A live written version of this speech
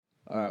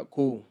All right,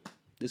 cool.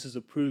 This is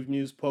Approved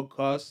News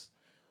Podcast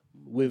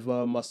with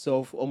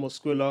myself, Omar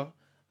Skrilla,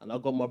 and I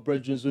got my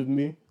brethren with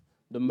me,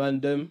 the man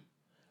them.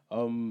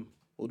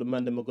 All the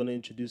man them are going to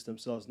introduce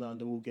themselves now, and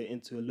then we'll get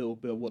into a little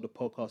bit of what the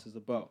podcast is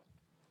about.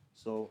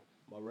 So,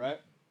 am I right?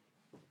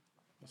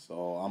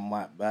 So I'm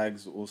Mike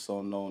Bags,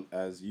 also known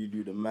as You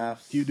Do the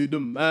Maths. You do the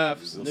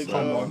maths, nigga.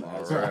 Come on,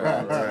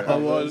 Alright.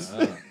 Come on. What's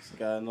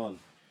going on?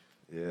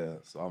 Yeah,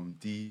 so I'm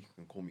D. You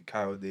can call me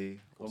Coyote.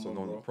 Also on,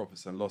 known bro. as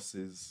Profits and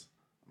Losses.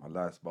 My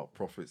life's about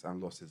profits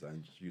and losses. I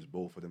introduce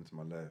both of them to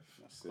my life.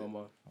 That's it. Come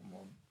on.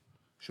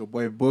 It's your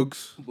boy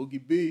Bugs.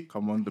 Boogie B.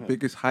 Come on, the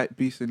biggest hype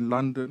beast in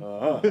London.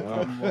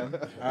 Come on,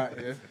 out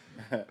here.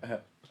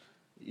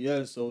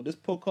 Yeah, so this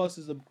podcast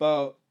is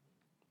about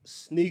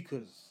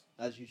sneakers,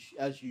 as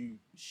you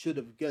should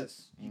have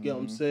guessed. You get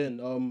what I'm saying?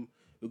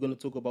 We're gonna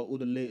talk about all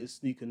the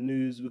latest sneaker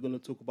news. We're gonna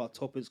talk about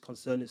topics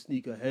concerning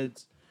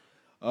sneakerheads.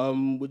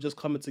 We're just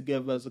coming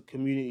together as a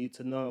community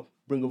to now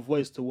bring a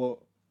voice to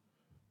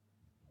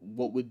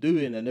what we're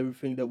doing and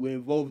everything that we're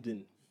involved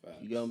in.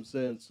 You get what I'm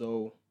saying?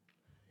 So,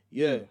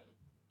 yeah,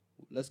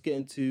 let's get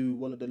into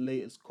one of the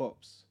latest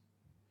cops.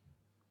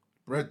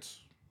 Breads.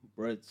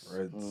 Breads.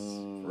 Breads.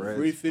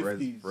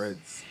 350s.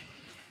 Breads.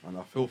 And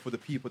I feel for the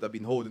people that have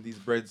been holding these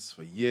breads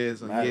for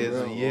years and Man, years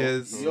real, and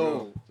years.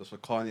 Yo. Just for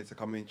Kanye to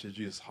come and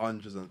introduce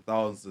hundreds and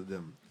thousands of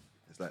them.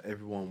 It's like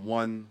everyone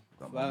won.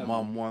 Like my Fam.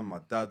 mum won, my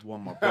dad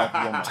won, my brother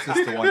won, my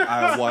sister won,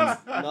 I won.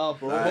 Nah,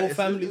 bro. Like, Whole it's-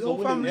 family's the whole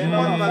winning. family Yeah,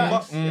 won, nah, man.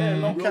 facts. But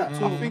no Real cap.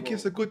 talk, I think bro.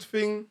 it's a good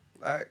thing.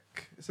 Like,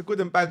 it's a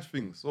good and bad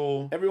thing.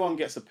 So Everyone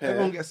gets a pair.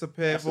 everyone gets a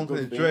pair, That's a everyone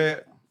can good enjoy thing.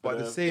 it. But at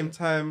the same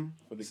time,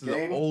 for the this is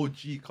game. an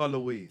OG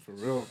colorway. For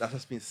real. That's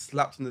just been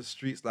slapped in the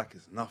streets like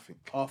it's nothing.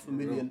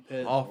 500,000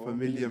 pairs. Half bro. a He's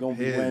million gonna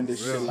be wearing pairs.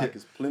 this shit like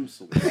it's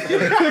plimsoll.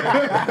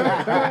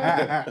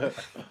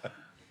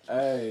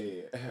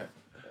 Hey,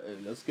 Hey,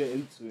 let's get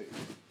into it.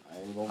 I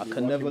ain't gonna I be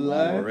can never rocking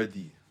lie. mine.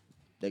 Already,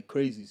 They're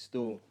crazy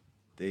still.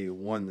 day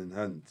one in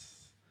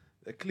hands.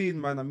 They're clean,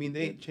 man. I mean,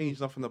 they ain't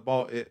changed nothing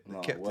about it. They No,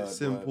 kept word, it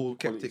simple, word.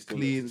 kept Quality it still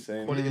clean. looks the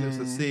same. Quality looks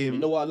the same. You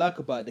know what I like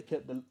about it? They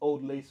kept the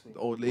old lace thing. The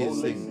old The lace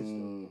old thing. lace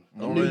system. The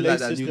Don't new really lace like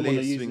that new system on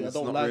the lace Yeezy, thing. I It's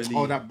don't not like really.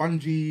 Oh, that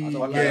bungee. I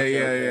don't like yeah, that. yeah,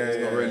 It's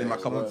yeah. not really my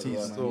yeah, cup of word, tea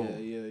word. still.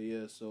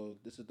 Yeah. So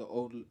this is the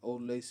old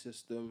lace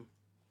system.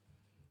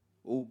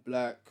 All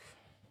black,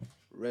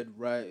 red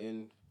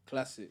writing,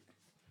 classic.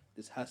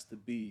 This has to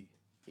be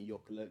in your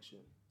collection.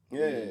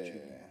 Yeah,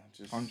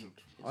 just 100.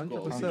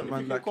 100%,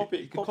 man. If Like, you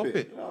you can cop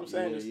it. You know what I'm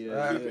saying? Yeah, Just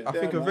yeah, keep it I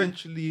there, think man.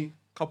 eventually,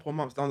 couple of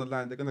months down the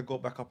line, they're gonna go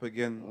back up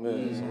again.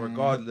 Yeah. So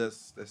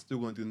regardless, they're still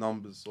gonna do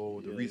numbers.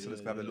 So the Yeah, resellers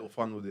can have a yeah. little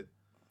fun with it.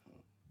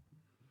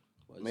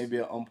 But it's- Maybe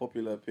an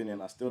unpopular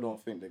opinion. I still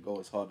don't think they go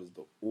as hard as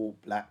the all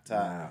black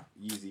type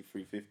Yeezy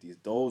 350s.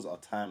 Those are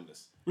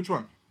timeless. Which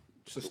one?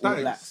 It's the The all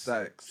black.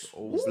 statics. Stacks,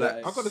 all black.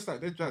 I got the stack.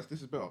 They're jazz.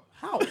 This is better.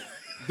 How?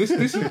 This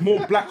is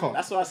more blacker.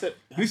 That's what I said.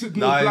 This is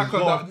more Nah, blacker.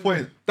 you got a That,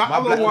 point. that My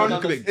other black one,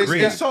 look a bit it's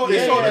grey. so the dream.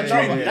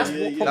 That's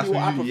yeah, what probably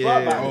what I prefer yeah.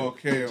 about it.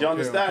 Okay, Do you okay,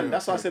 understand? okay,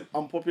 That's why I okay. said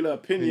unpopular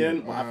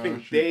opinion. But I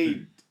think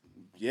true.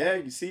 yeah,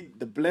 you see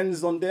the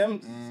blends on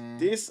them.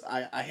 This,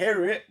 I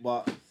hear it,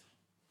 but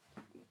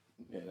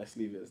yeah, let's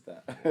leave it as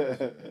that.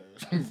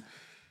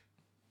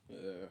 Yeah,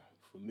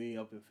 for me,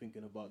 I've been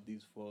thinking about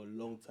these for a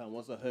long time.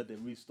 Once I heard they're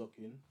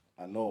restocking,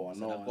 I know. I've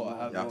gotta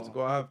have You have them. to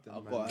go have them,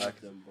 I've man. got to Like,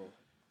 have them, bro.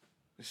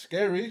 It's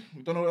scary.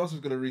 We don't know what else is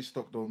gonna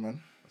restock though,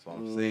 man. that's what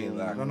I'm saying.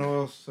 I Like, don't know what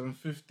else.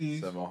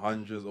 750s.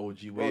 700s,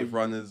 OG Wave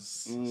Runners.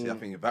 See, I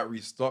think if that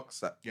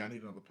restocks, that Yeah, I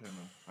need another pair,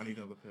 man. I need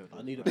another pair.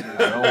 I need a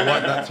I don't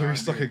want that to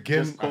restock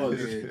again. Just cause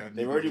Yeah,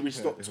 they've already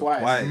restocked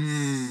Twice.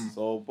 twice.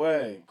 So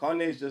boy,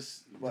 Kanye's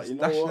just but Just you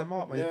know dashing what? them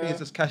out, man. Yeah. You think it's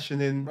just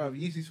cashing in. Bro,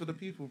 Yeezy's for the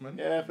people, man.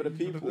 Yeah, for the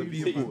people. the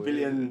You people, see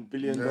billion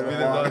Yeah. dollar Billion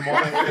dollar mark.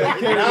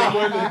 market.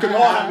 Now you can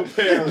all have a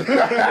pair.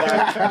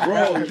 Like,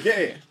 bro, you get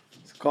it.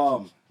 It's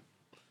calm.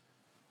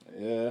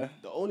 Yeah.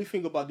 The only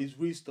thing about these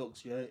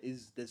restocks, yeah,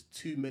 is there's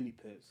too many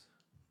pairs.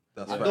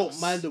 That's I facts.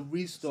 don't mind the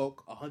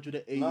restock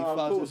 180,000, Nah,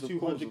 of course, of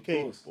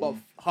 200K, course. but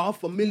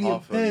half a million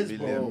Half a pairs,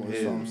 million bro.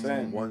 That's what I'm pairs,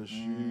 saying. one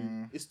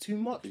shoe. It's too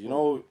much. You bro.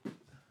 know,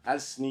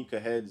 as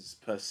sneakerheads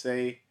per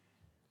se,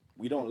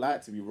 we don't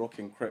like to be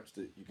rocking crepes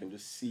that you can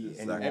just see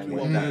Exactly.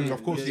 Everyone anywhere. wears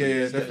Of course, Yeah, yeah,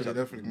 yeah,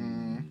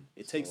 definitely.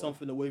 it takes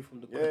something away from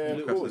the Yeah, a of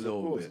little, course, a little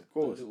of course, bit. of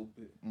course. a little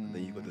bit. And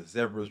then you got the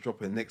zebras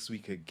dropping next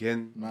week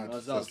again. Mad. I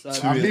was That's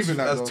outside. I'm in- leaving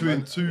that. that's though, two man.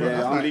 and two. Bro, Yeah,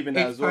 that's I'm like leaving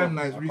that as well. eighth time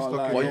now it's I can't restocking.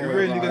 lie. Well, you're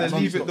really gonna I've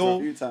leave it stocked though? a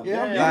few times.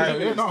 Yeah, I'm I leaving it. don't Yeah,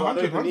 even no, stock- I don't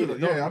 100, even need it.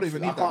 100. Yeah, I don't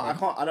even need I that,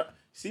 can't. I don't.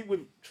 See, with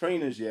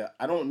trainers, yeah,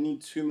 I don't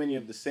need too many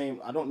of the same.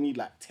 I don't need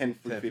like 10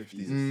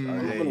 350s. I'm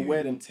not Yeah, gonna you-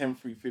 wear them 10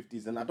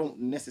 350s, and I don't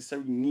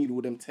necessarily need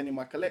all them 10 in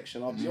my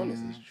collection. I'll be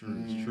honest. It's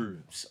true. It's true.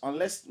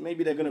 Unless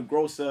maybe they're gonna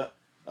gross a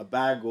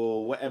bag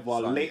or whatever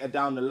Something. later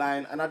down the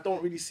line, and I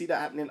don't really see that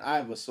happening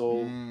either. So,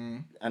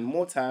 and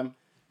more time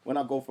when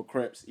I go for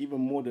crepes,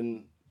 even more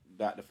than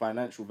that, the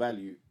financial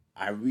value,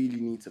 I really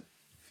need to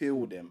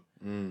feel them.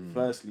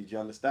 Firstly, do you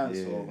understand?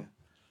 Yeah. So,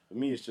 for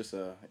me, it's just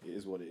it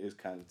is what it is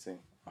kind of thing.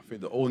 I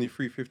think the only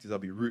 350s I'll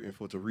be rooting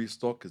for to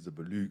restock is the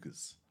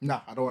Belugas.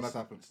 Nah, I don't want that to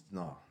happen.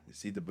 Nah, you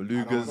see the don't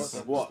Belugas,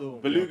 want What? Still.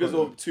 Belugas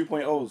or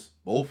 2.0s?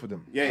 both of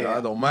them. Yeah, yeah.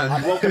 I don't mind.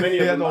 I'd welcome any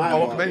of them. I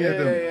welcome any of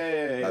them.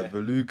 Yeah. Like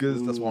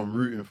Belugas, that's what I'm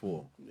rooting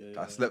for.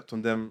 Yeah. I slept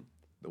on them.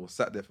 They were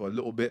sat there for a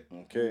little bit.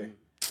 Okay.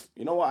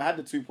 You know what? I had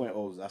the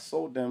 2.0s. I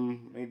sold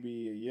them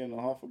maybe a year and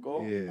a half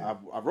ago. Yeah.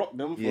 I rocked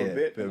them for Yeah, a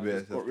bit. for a and I bit,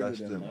 just got rid of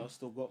that's them. them. I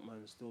still got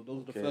mine. Still,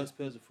 those are the Okay. first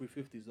pairs of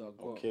 350s that I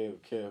got. Okay.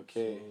 So,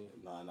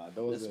 Nah, They're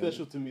those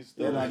special to me Yeah,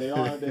 still. nah, they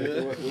are.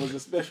 It was a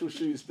special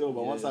shoe still,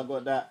 but once Yeah. I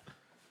got that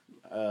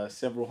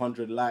several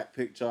hundred like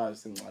picture, I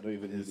just think I don't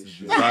even need this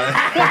shoe.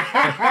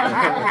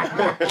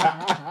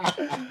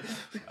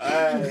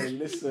 Hey,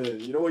 listen,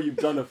 you know what you've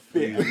done a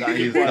fit. That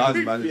is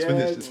done, man. It's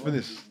finished. It's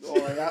finished.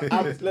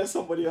 Oh, let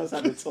somebody else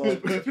have the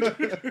time.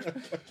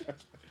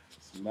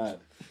 It's mad.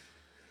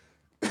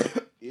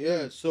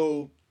 Yeah,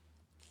 so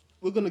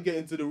we're gonna get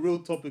into the real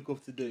topic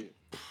of today.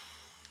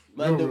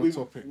 Real Man,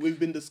 topic. we've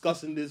been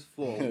discussing this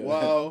for a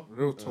while.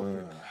 Real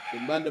topic. The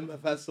man them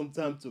have had some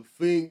time to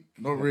think.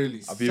 Not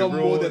really. I'll be Some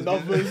real, more than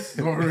it's been- others.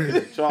 Not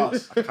really.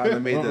 Trust. Kind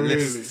of made Not the really.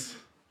 list.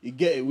 You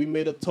get it. We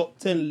made a top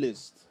 10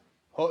 list.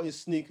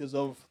 Hottest sneakers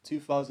of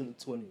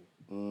 2020.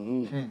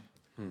 Mm-hmm.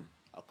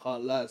 I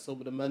can't lie. Some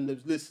of the man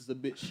them's list is a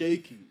bit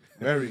shaky.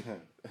 Very.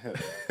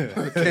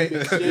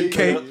 Bit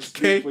shaky.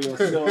 Speak for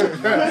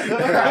yourself,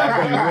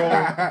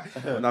 man.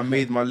 When I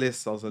made my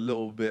list, I was a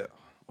little bit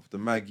off the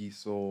Maggie,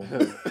 so it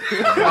was a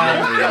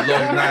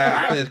long night.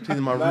 I finished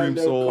cleaning my Man, room,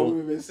 they'll come so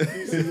with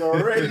excuses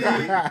already.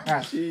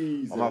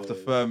 Jesus. I'm gonna have to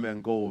firm it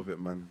and go with it,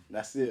 man.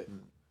 That's it.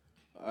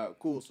 Alright,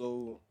 cool.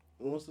 So,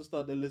 who wants to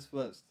start the list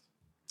first?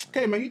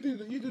 Okay, man, you do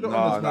the Nah,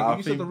 honors, man. I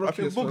You said the think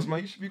rookies Bugs, first.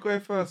 man, you should be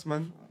going first,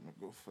 man.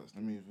 I'll go first.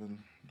 Let me don't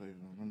even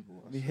remember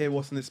what Let me hear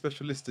what's on this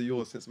special list of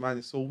yours, since mine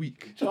is so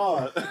weak.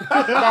 Charles.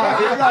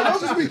 Nah,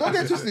 yours is weak. Don't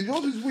get twisted.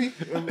 Yours is weak.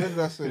 Where did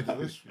I say?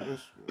 Where's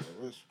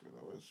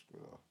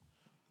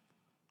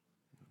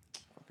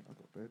I think I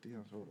got bare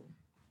DMs. Hold on.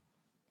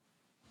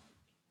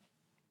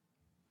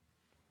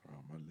 Oh,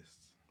 my list.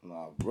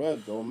 Nah, bro,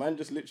 though, man,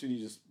 just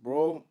literally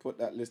put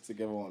that list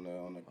together on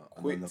a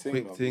quick on a thing.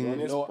 quick I'll be thing.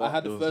 honest, No, I but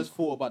had the those- first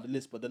thought about the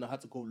list, but then I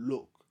had to go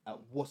look at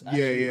what's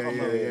actually yeah, come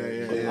yeah, out. yeah,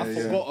 yeah, But yeah, I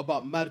yeah. forgot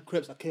about Mad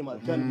Crepes that came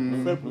out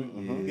January, February.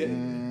 You get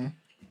it?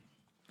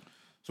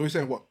 So we're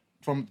saying what?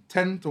 From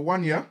 10 to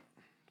 1, yeah?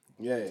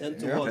 yeah. 10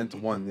 to Yeah. 1. 10 to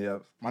 1, yeah.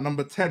 My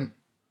number 10,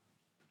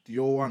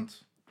 Dior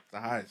ones, the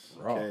highs.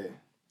 Okay.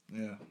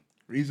 Yeah.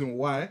 Reason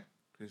why?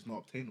 Because it's not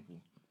obtainable.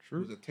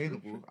 True. If it was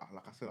attainable,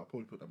 like I said, I'll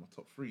probably put that in my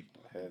top 3.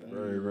 I heard that.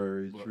 Very,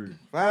 very true.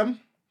 Fam,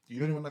 do you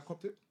know anyone that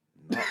copped it?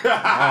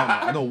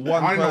 I know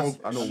one I know person.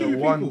 I know two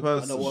one people.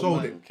 person. I know one Sold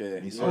man. it. Okay.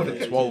 He sold Yeah,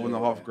 it yeah, 12 and a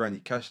yeah. half grand.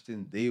 He cashed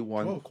in day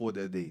one, 12. called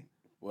it a day.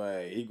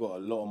 Wait, he got a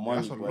lot of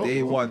money. That's a bro. lot,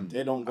 Day bro. one.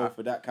 They don't go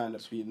for that kind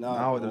of speed now.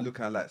 Now bro. they're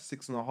looking at like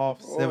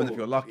 6.5, 7 if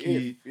you're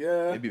lucky.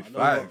 Yeah. Maybe I know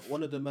 5.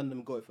 one of the men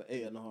them got it for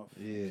 8.5.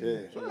 Yeah.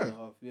 Okay.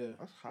 8.5, yeah.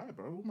 That's high,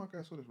 bro. All my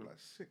guys sold it for like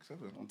 6,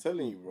 7. I'm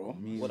telling you, bro.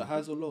 What, the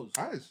highs or lows?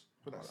 Highs.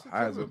 For like 6,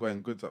 Highs were 7.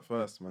 going good at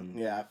first, man.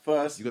 Yeah, at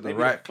first. You got the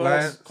maybe right first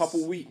clients.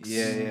 couple weeks.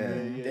 Yeah.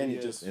 Then yeah.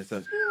 it just. It's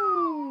a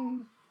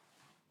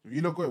If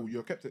you not got it,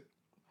 you kept it.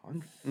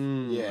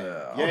 100.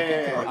 Yeah.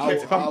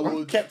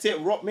 I Kept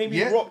it, maybe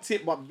Yeah. rocked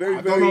it, but very,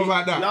 I very. don't know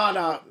about that.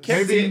 Nah,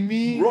 kept Maybe it,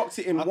 me- rocked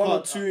it in I one or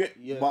can't- two,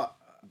 yeah. but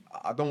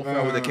I don't think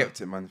I would have kept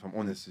it, man, if I'm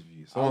honest with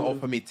you. Someone would've-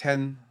 offered me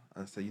 10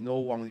 and said, you know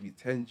what, I'm going to give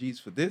you 10 G's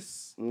for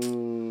this. I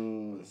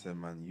mm, said,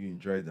 man, you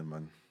enjoy them,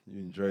 man. You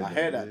enjoy them. I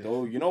hear that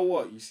though. You know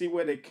what? You see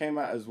where they came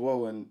out as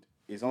well, and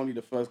it's only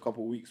the first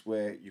couple of weeks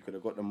where you could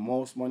have got the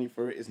most money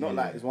for it. It's not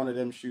like it's one of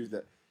them shoes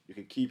that you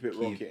could keep it,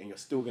 rock it, and you're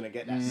still gonna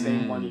get that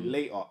same money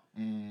later.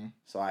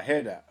 So I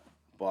hear that.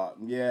 But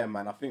yeah,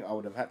 man, I think I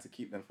would have had to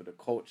keep them for the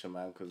culture,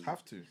 man. Because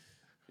Have to.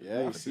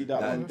 yeah, you see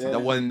that one there.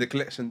 That one in the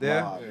collection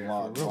there.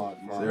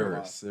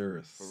 Mad.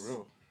 Serious. For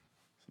real.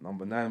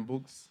 Number 9,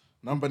 Books.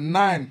 Number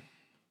 9.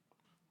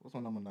 What's my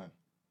number 9?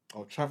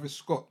 Oh, Travis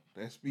Scott,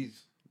 the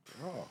SBs.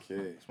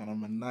 Okay. That's my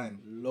number 9.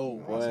 Low.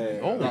 Boy,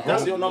 Oh,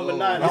 that's your number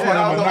 9. That's my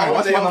number 9.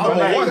 That's my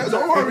number 1.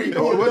 Don't worry.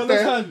 We're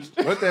there.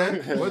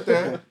 understand? We're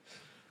there.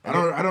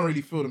 I don't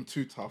really feel them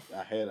too tough.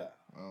 I hear that.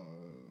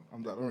 I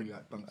don't really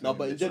like dunks. No,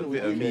 but in general,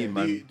 bit of me,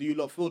 man. do you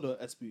lot feel the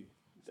SB?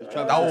 The That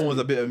Travis one SB? was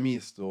a bit of me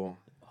still.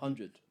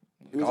 100.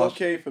 It was Gosh.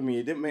 okay for me.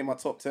 It didn't make my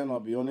top 10, I'll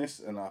be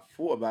honest. And I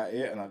thought about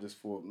it, and I just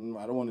thought,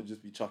 I don't want to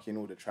just be chucking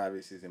all the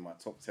Travises in my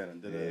top 10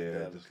 and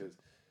because,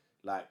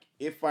 like,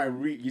 if I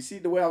you see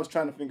the way I was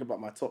trying to think about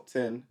my top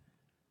 10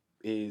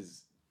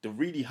 is the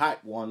really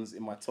hype ones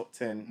in my top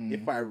 10.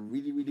 If I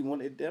really, really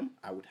wanted them,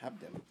 I would have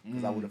them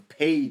because I would have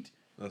paid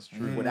That's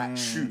true. for that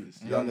shoe.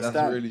 You That's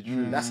understand? really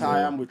true. That's how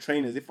I am with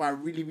trainers. If I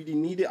really, really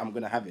need it, I'm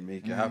gonna have it.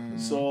 Make it happen.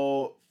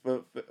 So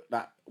for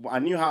that, I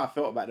knew how I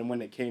felt about them when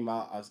they came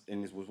out.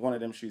 And it was one of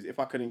them shoes. If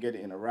I couldn't get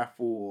it in a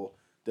raffle or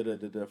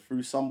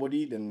through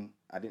somebody, then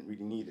I didn't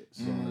really need it.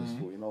 So I just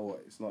thought, you know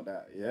what, it's not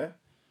that. Yeah,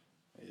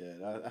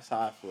 that's how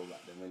I feel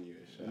about them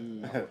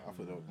anyway. I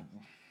feel that.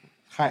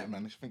 Hype,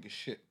 man. I think it's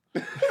shit.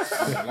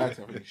 I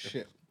think it's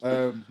shit.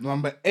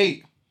 Number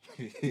 8.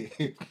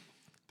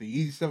 The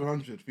Yeezy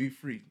 700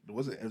 V3.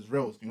 Was it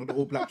Ezreal's? You know the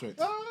all black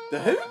joints. The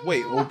who?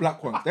 Wait, all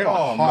black ones. They Oh,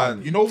 are hard.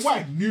 man. You know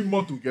why? New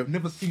model. You have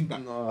never seen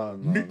that. No.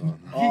 You get what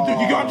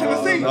I'm trying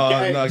to say? No,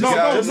 Get- no, just- get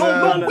out just-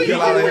 there. no, wait, Get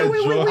out of here,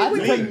 wait, Joe. I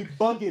think you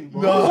bugging,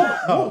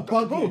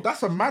 bro. Bro,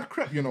 that's a mad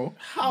crap, you know.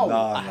 How?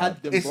 Nah. I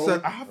had them, It's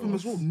bro. I have them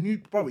as well. New,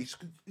 bro. It's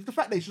the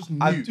fact that it's just new.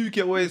 I do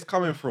get where it's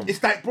coming from.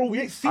 It's like, bro,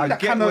 we ain't seen I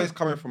that get kind where of it's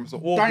coming from. So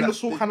all black,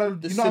 dinosaur kind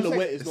of. The You know what I'm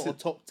silhouette saying? is not a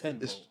top 10,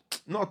 bro. it's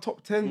not a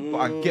top 10, but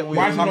I get where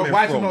Why it's is it coming not?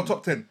 Why is it from. not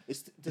top 10?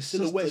 It's the It's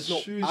silhouette just is the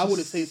not. shoes I wouldn't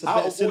just- say it's a Out better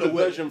of all the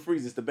silhouette. version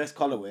 3s, it's the best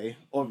colorway,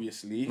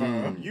 obviously.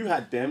 You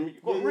had them, you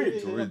got rid.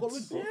 I got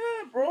rid, bro. Yeah,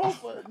 bro.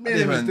 But Me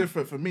and them is even-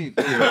 different for me.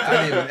 I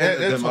didn't even enter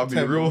They're them, I'll top be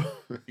 10, real.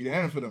 You didn't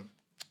enter for them.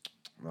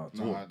 No, at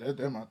all. Nah, they're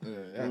them out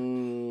there.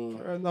 Yeah.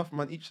 Fair enough,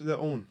 man. Each of their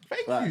own.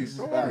 Thank Facts, you.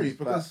 Don't facts, worry,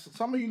 because facts.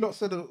 some of you lot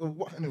said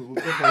what.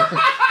 Anyway,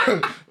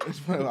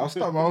 I'll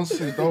start my own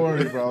soon. Don't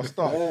worry, bro. I'll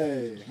start.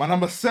 Hey. My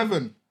number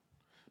 7,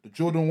 the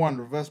Jordan 1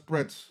 reverse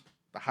breads,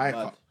 the high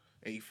Mad. cut,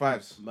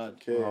 85s. Mad.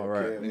 Okay, All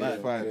right. okay, Mad.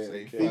 okay, 85s,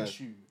 okay. 85s. Big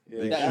shoe.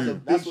 Yeah, That's a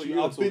that's big what shoe.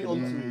 you're I've been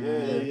talking onto about.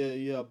 it.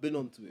 Yeah. I've been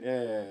onto it.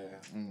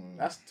 Yeah,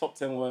 that's top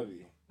 10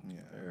 worthy. Yeah.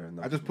 Fair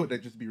enough. I just put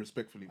that just to be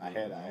respectfully. I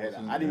bro. hear that.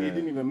 I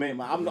didn't even make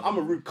my. I'm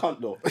a rude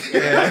cunt though.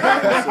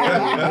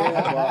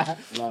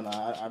 No,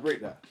 I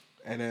break that.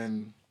 And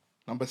then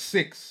number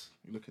 6,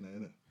 you're looking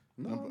at it.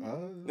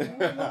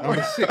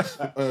 Number 6,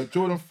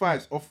 Jordan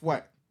 5s off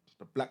white,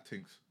 the black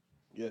things.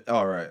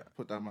 All right.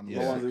 Put that man.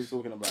 What ones are we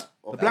talking about?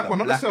 The black one,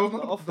 not the black- cells,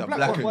 not the The black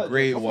black one. and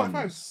grey Off-white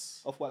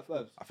ones. Off-white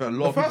fives. I feel a The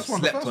lot of first people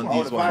one, the slept first on one.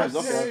 these Oh, the fives,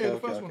 ones. okay. the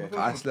first one.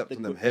 I slept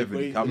on them The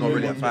heavily. grey- I'm not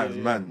really a yeah, fives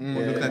yeah, man. yeah.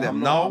 But looking at them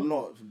I'm now,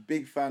 not a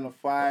big fan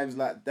of 5s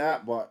like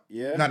that, but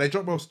yeah. Nah, they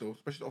drop well still,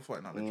 especially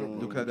off-white now. They drop well.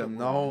 looking at them They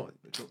drop well. now,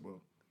 They drop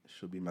well. it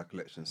should be my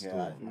collection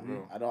Yeah,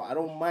 still. I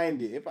don't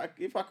mind it. If I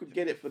could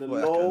get it for the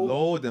Well, low,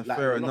 low, then like,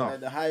 fair not enough.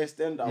 At the highest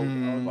end, I would But take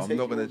I'm not it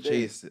gonna all day.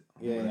 chase it.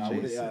 I'm Yeah, gonna I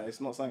would, chase yeah, it.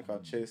 it's not something I'll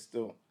chase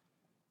still.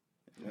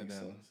 And Makes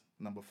then sense.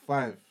 number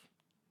 5,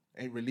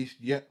 ain't released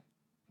yet.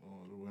 Or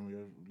when we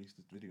released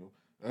this video.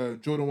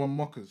 Jordan 1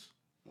 mockers.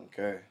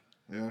 Okay.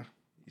 Yeah.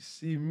 You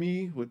see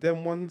me with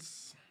them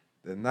ones,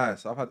 they're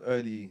nice. I've had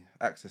early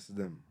access to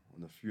them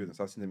on a few of them,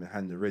 so I've seen them in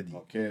hand already.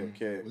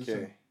 Okay. What's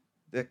it?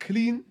 They're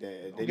clean.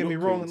 They Don't get me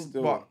look wrong, clean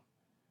still. but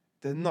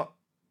they're not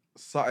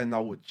something I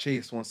would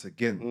chase once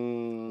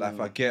again. Like if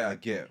I get, I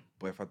get.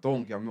 But if I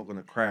don't get, I'm not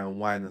gonna cry and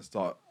whine and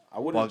start. I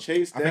wouldn't but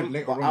chase I think them,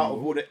 later but on, out of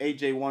though. all the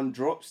AJ1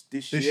 drops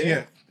this This year,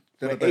 year.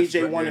 They're but the best.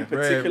 AJ1 in Yeah,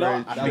 particular,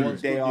 very I true. think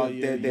they are.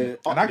 Yeah, They're And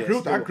up I there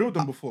grilled still.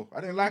 them before.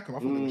 I didn't like them. I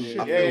thought they were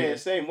shit. Yeah,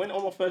 same. When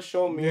Omar first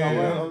showed me, I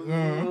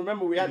Yeah.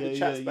 remember we had the Yeah,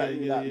 chats yeah, back yeah,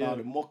 then. yeah, Like, yeah. now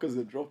the mockers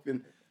are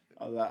dropping.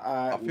 I was like,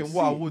 alright. I think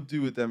what I would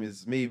do with them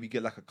is maybe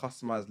get like a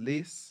customized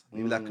lace,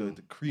 maybe like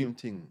the cream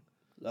thing.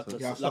 Like So- a,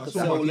 Yeah, I like saw a one,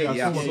 cell yeah, I lace.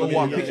 Yeah, I saw saw yeah,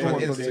 one yeah, picture yeah,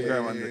 on yeah, Instagram,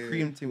 yeah, and yeah, the yeah.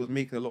 cream thing was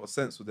making a lot of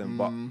sense with them.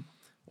 But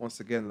once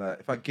again, like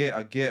if I get,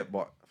 I get.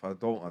 But if I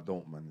don't, I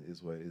don't. Man, it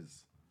is what it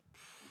is.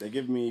 They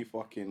give me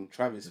fucking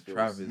Travis feels.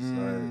 Travis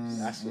vibes.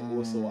 That's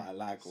also what I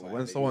like. So like,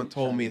 when they someone give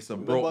told me Travis it's a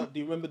feels. bro- Do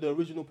you remember the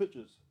original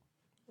pictures?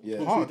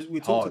 Yeah. Hard. We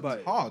talked Hard. about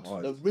it. Hard.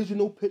 Hard. The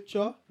original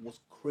picture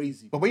was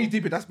crazy. But when you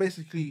deep it, that's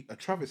basically a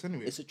Travis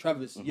anyway. It's a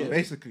Travis, yeah.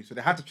 Basically, so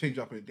they had to change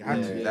up it. They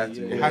had to. yeah,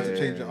 They had to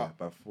change it yeah, up.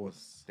 by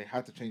force. They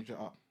had to change it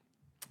up.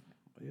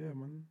 But yeah,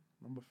 man.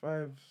 Number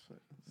 5. So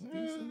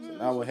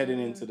now we're heading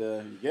into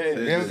the Yeah, Yeah,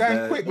 the- we're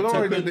going quick, but don't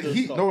worry. The Technical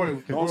heat, stuff. don't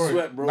worry. Don't worry.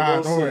 sweat, bro, Nah,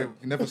 don't don't worry. sweat.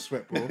 You never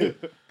sweat,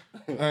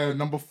 bro.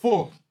 Number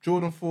 4,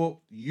 Jordan 4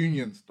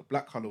 Unions, the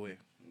black colorway.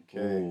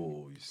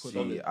 Oh, you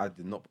see, I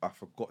did not. I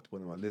forgot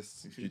one of my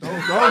lists. Don't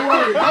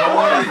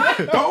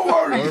worry. Don't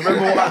worry.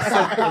 Remember what I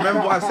said? Remember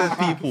what I said,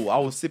 people? I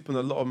was sipping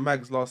a lot of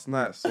mags last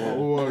night, so Don't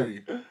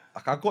worry.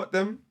 like I got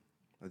them.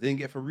 I didn't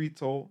get for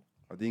retail.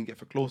 I didn't get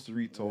for close to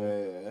retail.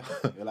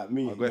 Yeah, you're like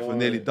me. I got it for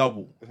nearly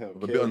double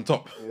with a bit on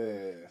top.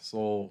 Yeah,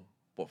 So,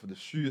 but for the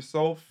shoe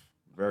itself,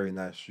 very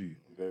nice shoe.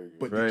 very good.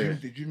 But Very.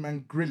 did you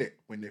man grill it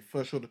when they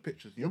first showed the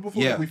pictures? You know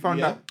before Yeah. we found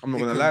Yeah. out. I'm not it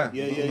gonna could- lie.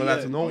 Yeah, I'm not yeah, gonna lie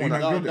yeah. to no Oh, one. you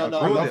man I grilled it. no, I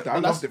no, loved it. but I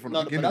loved that's- it from no,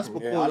 the but beginning. that's bro.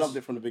 because- Yeah, I loved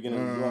it from the beginning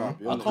as well. I'll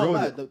be I honest. can't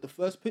lie, Grilled the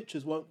first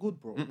pictures weren't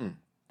good, bro.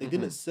 They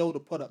didn't sell the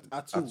product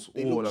at all.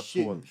 They all, looked at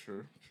shit. all.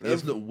 True. They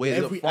just look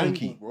weird, they Every look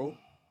funky. angle, bro.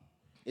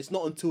 It's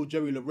not until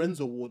Jerry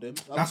Lorenzo wore them.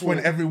 That's when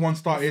everyone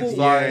started. thought-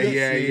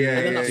 Yeah.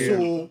 And then I yeah.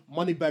 saw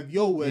Moneybag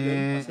Yo wear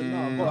them. I said,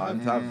 nah, I got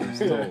I'm them. tapping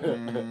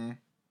still.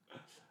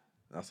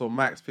 I saw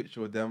Mac's picture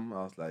with them.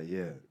 I was like,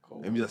 yeah,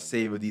 let me just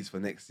save these for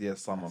next year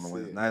summer. Man,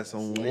 when it's nice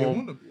and You want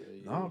warm. them?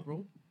 Nah,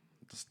 bro,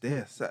 just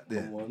there, sat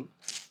there. Come on,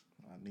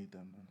 I need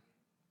them, man.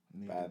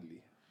 Need them.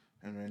 badly.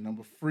 And then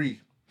number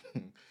 3,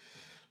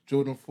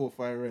 Jordan 4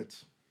 Fire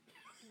Reds.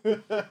 You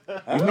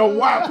know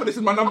why I put this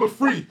in my number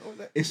 3?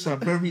 It's a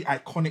very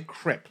iconic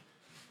crepe.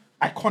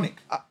 Iconic.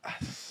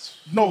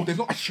 No, there's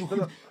not.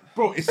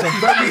 Bro, it's a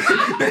very,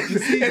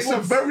 it's a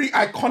very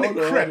iconic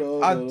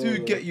crepe. I do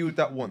get you with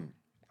that one.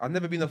 I've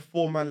never been a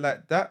 4-man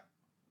like that,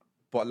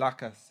 but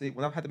like I say,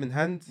 when I've had them in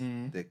hand,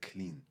 they're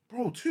clean.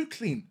 Bro, too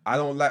clean. I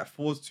don't like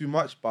 4s too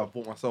much, but I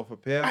bought myself a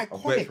pair. I got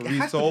it Iconic. for It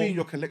has to be in retail,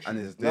 your collection.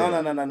 and it's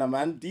there. No,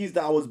 man. These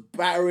that I was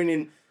battering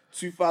in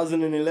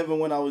 2011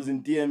 when I was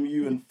in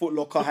DMU and Foot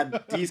Locker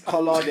had these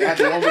colour, they had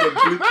the one with the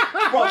blue.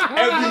 Bro,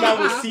 every man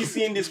was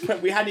CCing this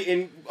crap. We had it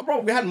in, bro,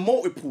 we had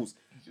multiples.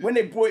 When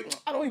they brought it,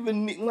 I don't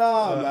even need,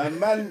 nah,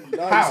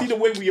 you see the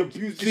way we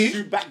abused this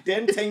shoe back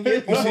then, 10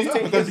 years, almost 10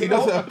 years because he ago?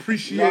 doesn't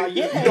appreciate,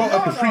 We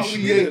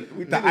appreciate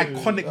didn't. the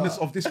iconicness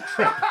of this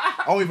crepe.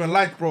 I don't even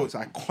like, bro. It's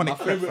iconic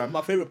crepe, fam.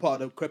 My favorite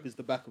part of the crepe is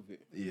the back of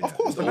it. Yeah. Of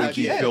course, the OG OG,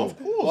 film. of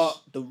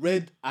course. But the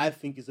red, I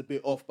think, is a bit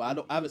off.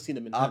 But I haven't seen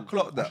them in I hand.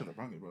 clocked I that. should have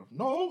rang it, bro.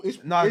 No,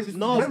 it's Nah, it's it's-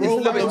 No, it's bro.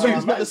 limited. The red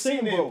is not the I've same,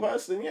 seen it bro. in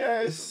person,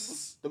 yeah.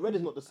 It's, The red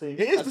is not the same. It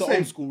is That's the the same.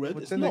 old school red.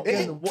 But It's then not.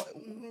 again, what?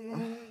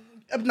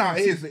 Nah,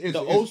 it is. It is.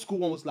 The it old is. school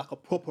one was like a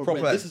proper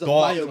Proper red. This is a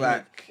dark, fire red.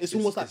 like, It's it's-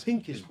 almost like it's-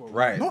 pinkish, bro.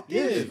 Bright. Not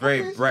Yeah, this, it's very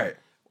not this. bright.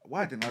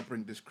 Why didn't I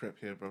bring this crepe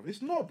here, bro?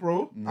 It's not,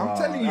 bro. Nah. I'm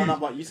telling you. no,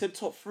 but you said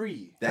top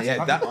 3.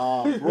 Yeah, that.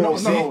 Bro, No,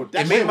 no,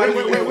 that's made my- Wait,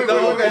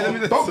 no,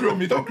 let me- don't grill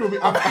me, don't grill me.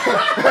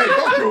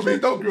 Hey,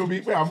 don't grill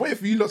me. Wait, I'm waiting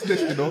for you lot's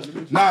list, you know.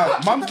 Nah,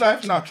 mum's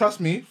life, nah, trust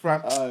me,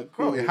 fam. Cool.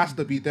 Bro, it has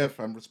to be there,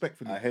 fam,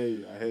 respectfully. I hear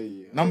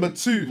you. Number You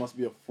 2. must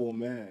be a 4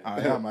 man.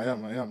 I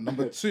am.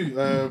 Number 2,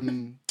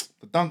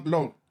 the Dunk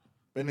Low,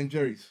 Ben and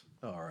Jerry's.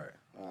 All right.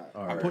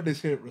 I put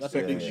this here That's a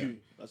big respectfully. shoe.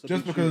 That's a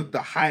Just big because shoe.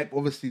 the hype,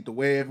 obviously, the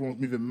way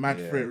everyone's moving mad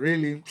for it,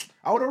 really,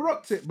 I would have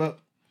rocked it, but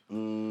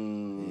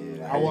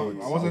I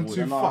wasn't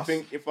too No, I fussed.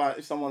 think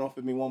if someone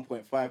offered me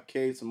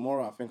 1.5k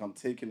tomorrow, I think I'm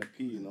taking a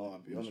P. You know, I'll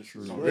be honest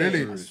with you.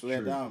 Really? I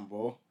swear down,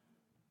 bro.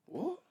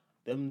 What?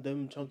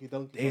 Them chunky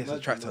dunky. They just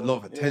attract a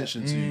lot of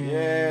attention to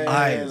Yeah.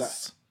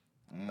 eyes.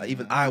 Like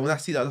even when I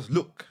see that, I just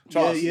look.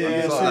 Trust. Yeah,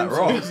 It's yeah, like same,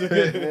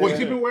 that, raw. What,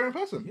 you been wearing in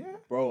person? Yeah.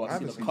 Bro, I I've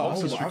haven't seen seen a couple. I've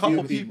seen a I've couple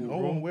seen people, I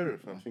won't wear it,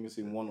 I fam. think I've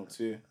seen 1 or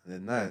 2. They're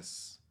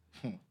nice.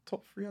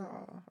 Top 3, I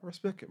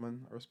respect it,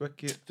 man. I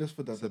respect it. Just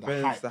for the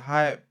Benz, hype. the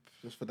hype.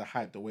 Just for the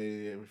hype, the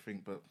way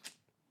everything, but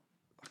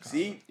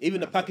See,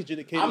 Even the packaging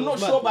that came. I'm not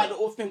was sure mad, about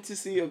the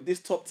authenticity of this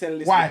top 10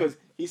 list Why? because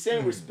he's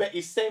saying respect.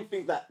 He's saying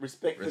things that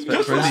respectfully.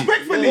 Respectfully. Just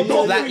respectfully, Yeah,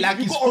 no, like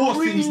you he's got a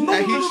forcing- really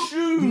like normal he's-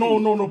 shoe.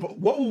 no. But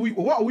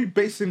what are we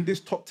basing this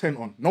top 10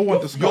 on? No one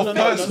discussed. Your No,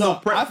 that. personal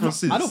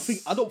preferences. I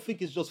don't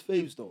think it's just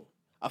faves though.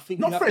 I think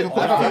Not you have faves, to- of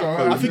course,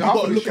 I think you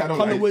got to look I at don't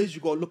like- colorways.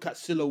 You got to look at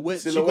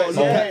silhouettes. You Silhouettes,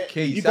 got to look yeah. at.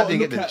 Okay, You you see, I got to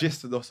didn't get look the at.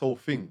 gist of this whole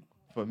thing.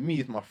 For me,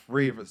 it's my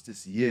favourites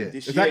this year.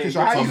 This Exactly, year, so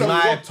how you're you talking my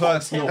about top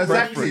personal 10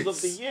 preference.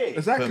 releases of the year.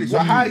 Exactly. For So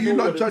me, how are you you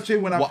know not what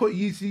judging when I what- put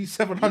Yeezy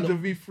 700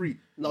 V3?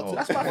 No,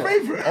 That's my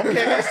favorite. Okay,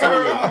 let's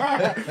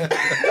start.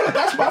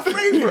 That's my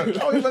favorite. I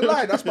don't even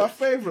lie. That's my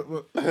favorite.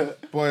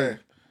 But, boy,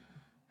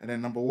 and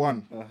then number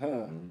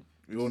 1,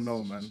 we all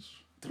know, man,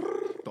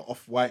 the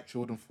off-white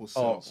Jordan 4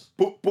 cells.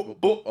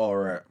 All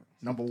right.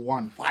 Number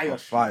 1,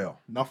 Fire.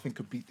 nothing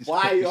could beat this.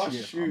 Fire crop this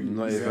year. shoe. I'm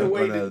not It's even the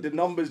way gonna- the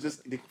numbers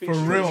just the For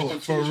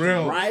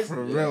real. rise. Like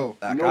No,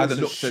 I had a it's a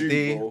look shoe,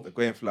 today. bro. They're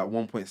going for like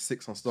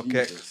 1.6 on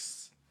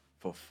StockX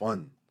for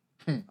fun.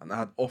 And I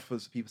had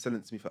offers, people selling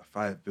it to me for like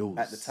 $5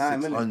 At the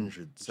time, innit?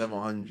 600,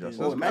 700. I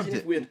Bro, was imagine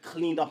grabbed if we had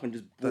cleaned up and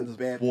just Then bought just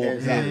bare bought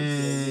pairs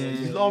pairs.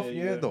 out. You laugh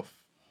your head off.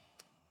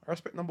 I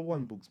respect number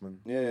 1, Bugs, man.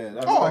 Yeah,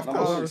 that's Oh, like of number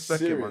course. one, I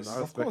respect it, man. serious. I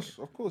Of respect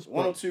it. course.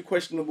 1 or 2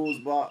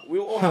 questionables, but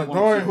we'll all Don't have one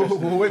or worry, two we'll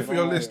questionables. wait for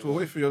your Don't list. worry. We'll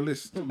wait for your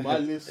list. My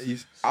list.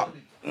 It's, My I,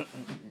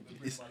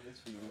 list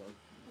for you, man.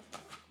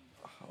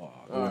 oh,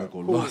 I don't want to go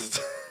last.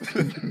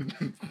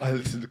 My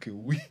list is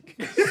looking weak.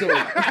 So,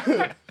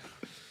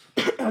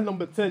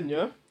 number 10,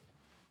 yeah?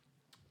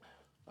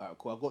 Alright,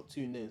 cool. I got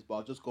 2 names, but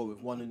I'll just go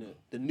with one in it.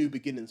 The New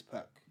Beginnings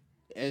pack.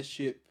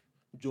 Airship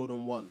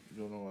Jordan 1.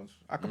 Jordan ones.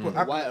 I could put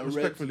White and red.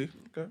 respectfully.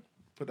 Okay.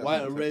 Put that White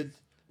down. and red,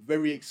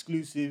 very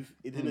exclusive.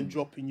 It didn't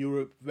drop in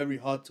Europe. Very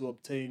hard to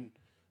obtain.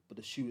 But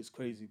the shoe is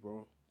crazy,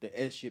 bro. The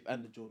Airship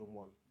and the Jordan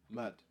 1.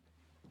 Mad.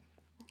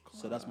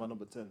 So that's my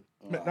number 10.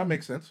 That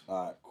makes sense.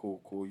 Alright,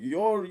 cool.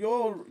 You're.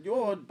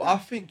 But I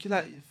think you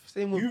like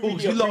same with You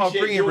Bugs. really You lot are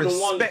appreciate bringing Jordan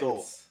ones, respect.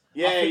 though.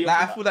 Yeah,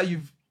 I feel like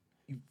you've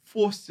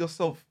forced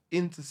yourself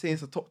into saying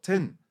it's a top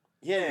 10.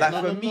 Yeah. Like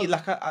No, for no, me, no.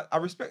 like I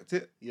respect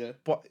it, Yeah.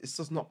 but it's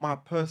just not my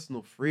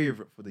personal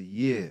favorite for the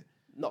year.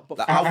 No, but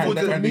Like, for, I And,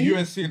 wouldn't- and the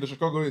UNC and the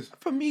Chicago is.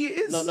 For me, it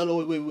is. no,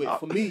 wait.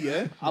 For me,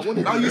 yeah, I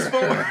wanted. Now you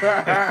spoke.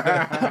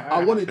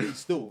 I wanted it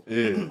still.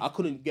 Yeah. I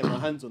couldn't get my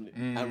hands on it.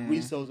 And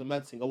resale's a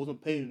mad thing. I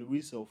wasn't paying the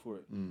resale for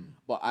it.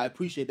 But I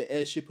appreciate the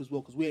Airship as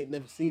well because we ain't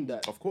never seen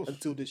that. Of course.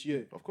 Until this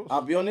year. Of course.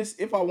 I'll be honest.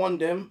 If I won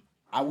them,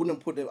 I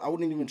wouldn't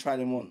even try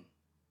them on.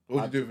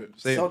 What would you do with it?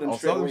 Same. Sell them I'll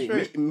straight sell them away.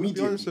 straight. Immediately.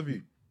 To be honest with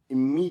you.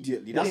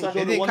 Immediately. That's Yeah, like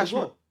Jordan didn't one catch as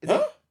well.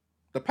 Huh?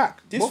 The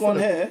pack. This Both one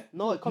of them. here.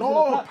 No, it comes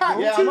No, in a pack. pack.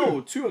 bro. Yeah, I Two.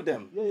 know. 2 of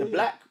them. Yeah, the yeah.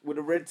 black with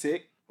the red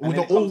tick. With and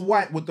the then it all comes-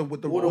 white with the All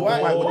the all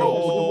white. white with the Oh.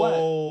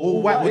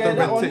 all white with Yeah, the that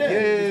red one tick.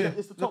 there. Yeah,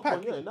 It's the the top pack.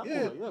 one, yeah, in that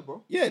corner, yeah,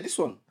 bro. Yeah, this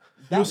one.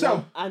 That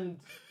Yourself. one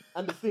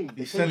and the thing.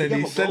 He's selling it.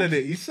 He's selling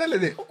it. He's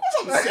selling it. Bro,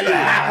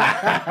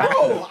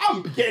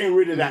 I'm getting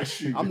rid of that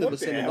shoe. I'm never What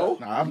the selling hell?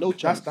 that. Nah, No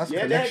chance. That's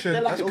Yeah, collection.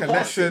 they're like That's a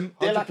collection.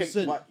 They're like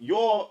 100%. but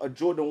you're a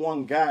Jordan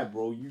 1 guy,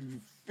 bro. You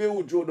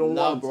feel Jordan 1.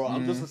 Nah, bro,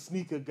 I'm just a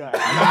sneaker guy.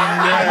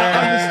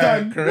 I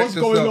understand what's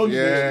going on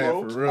here,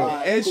 bro. For real.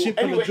 Airship and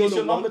Anyway, the it's your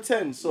Jordan number 1.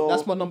 10. So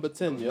That's my number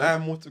 10, yeah.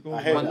 9 more to go.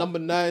 I hear My that. number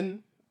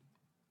 9.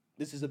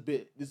 This is a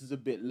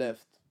bit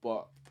left.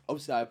 but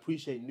obviously I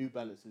appreciate New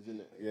Balances,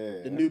 innit?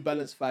 Yeah. The New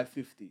Balance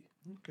 550.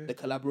 Okay. The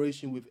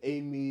collaboration with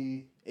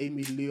Amy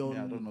Leon.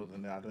 Yeah, I don't know.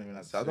 I don't even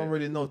have to So I don't say.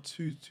 really know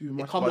too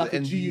much It come about like the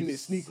a G NBs, Unit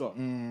sneaker.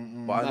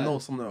 but I Man. know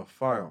some of them are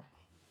fire.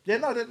 Yeah,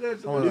 no, they're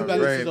Some of New them are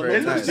Balances very, are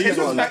very not- nice. These It looks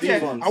ones, like, these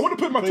yeah, ones. I want to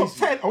put in my top Crazy.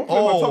 10. I want to put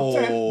in my top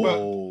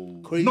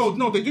 10, but Crazy.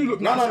 no, they do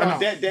look No,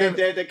 nice.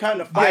 no, they're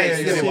kind of I fire. ain't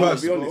seen it in serious,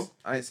 person, be bro. honest.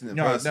 I ain't seen it in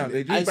No, person.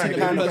 they do I ain't bang. seen it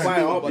kind in of person,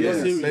 fire, but yeah.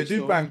 they're serious. They do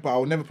so- bang, but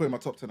I'll never put in my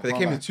top 10. I They can't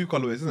came lie. in 2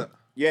 colorways, isn't it?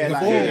 Yeah,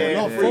 like, Four, yeah,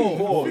 no, yeah, four.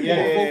 four, yeah,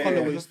 Four yeah,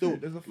 colorways yeah. still.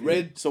 There's a few.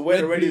 Red. So where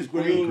the red blue, is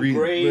green,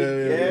 grey,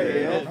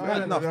 yeah.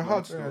 Fair enough, They're man.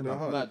 hard Fair still. They're enough.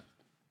 hard. Mad.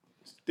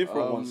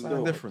 Different ones Something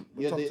still. different.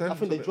 Yeah, Top they, 10 I think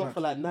they is a bit dropped for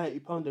mad. like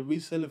 £90. They're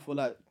reselling for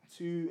like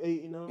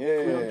 $280 now.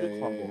 Yeah, 300.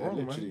 Can't go wrong,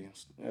 man. literally.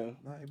 Yeah.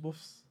 90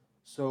 buffs.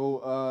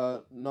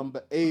 So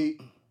number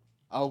 8,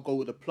 I'll go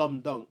with the Plum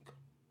Dunk.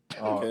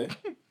 Okay.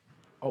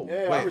 Oh, Yeah,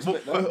 I wait.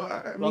 respect but, that.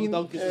 I Plum mean,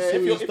 Dunk is Yeah, a if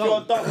serious you're a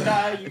dunk. dunk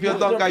guy, If you're a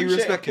dunk guy, you appreciate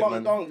respect it, plum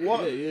man. Dunk, what?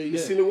 Yeah. The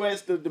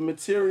silhouettes, the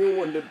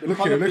material, and the Look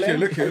colour here, look here, blend.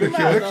 look here, Every look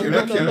man, here, no, look here, no,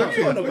 look no, here, no, look you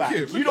here, on the look back.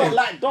 here, You look don't here.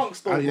 like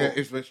dunks, though, Yeah,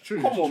 bro. it's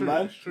true. Come it's on, true,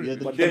 man. It's true. Yeah,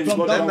 the But then you Plum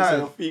got Dunk- dunks nice. on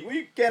your feet.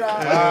 We get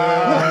out.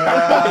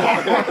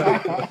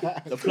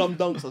 The Plum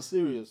Dunks are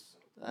serious.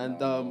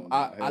 And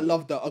I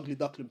love the Ugly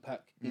Duckling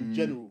pack in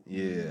general.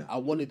 yeah. I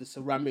wanted the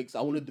ceramics,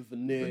 I wanted the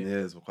veneer.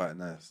 Veneers were quite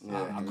nice.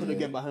 I couldn't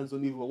get my hands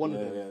on either one of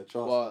them. Yeah, trust.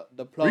 But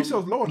the Plum...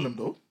 Resale's low on them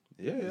though.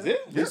 Yeah. Is it?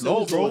 Yeah, Resale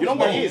no, is bro. low. You know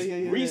what it Yeah, is?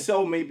 yeah.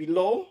 Resale may be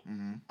low.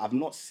 I've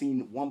not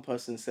seen one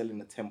person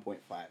selling a 10.5.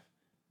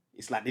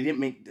 It's like they didn't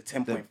make the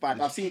 10.5.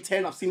 I've seen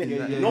 10, I've seen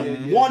it. Not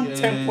one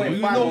 10.5.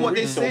 You know on what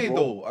they resale, say bro.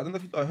 though? I don't know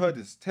if you heard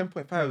this.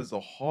 10.5 is the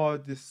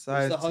hardest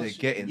size the to hardest-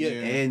 get in yeah.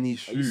 any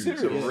shoe. It's a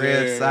serious?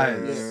 rare Yeah,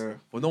 size. yeah.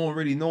 But no one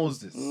really knows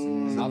this.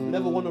 I've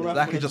never won a It's raffle.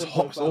 like on it a just 10.5,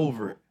 hops bro.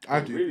 over it. I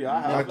do. Really,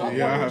 I have. I do, I've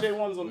yeah, I won have.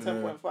 J1s on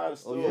 10.5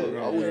 still. Oh yeah,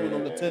 I always win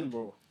on the 10,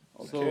 bro.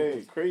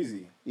 Okay,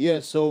 crazy. Yeah,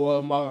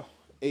 so my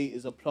 8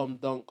 is a Plum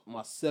Dunk.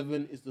 My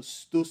 7 is the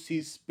Stussy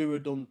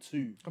Spiridon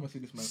 2. Come and see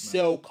this man.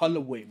 Cell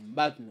colorway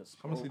madness.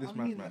 Come and see this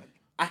man.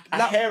 I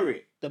hear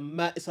it.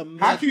 It's a mad.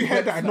 How do you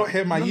hear that and fam. not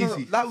hear my No, no,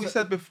 Yeezy? like we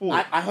said before.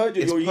 I heard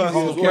It's your Yeezy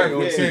personal as well.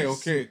 preference. Yeah.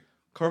 Okay.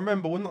 Cause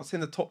remember, we're not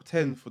saying the top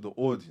 10 for the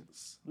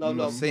audience. No,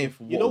 We're saying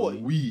for you know what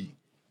what? we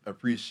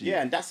appreciate.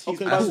 Yeah, and that's his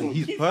Okay, personal. cool.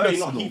 He's He felt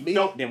personal. he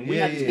felt them. We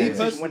Yeah, had this yeah,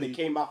 conversation when yeah. they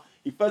came out.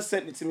 He first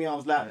sent it to me. I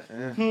was like,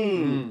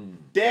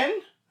 Then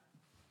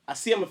I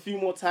see him a few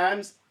more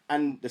times,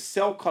 and the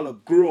cell color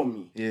grew on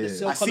me. Yeah.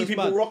 cell I see colour's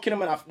people mad. rocking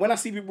them, and when I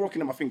see people rocking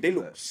them, I think they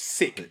look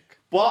sick.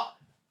 But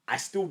I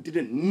still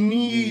didn't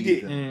need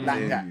it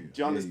like Yeah, that. you- Do you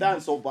yeah,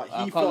 understand? So, but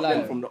I he can't felt lie.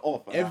 them from the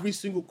off. and Every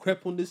single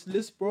crep on this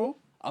list, bro.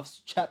 I've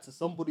chat to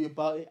somebody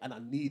about it, and I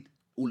need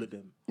all of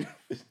them.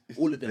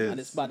 All of them. And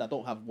it's mad I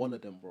don't have one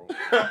of them, bro.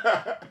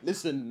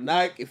 Listen,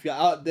 Nike, if you're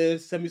out there,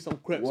 send me some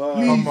crepes. Word.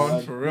 Please. Come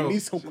on, for real. I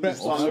need some crepes.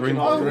 Start man. looking Offspring,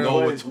 after the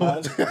no, boys,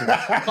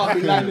 man. Can't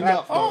be lining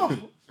up.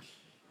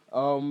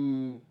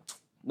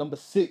 Number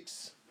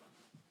 6,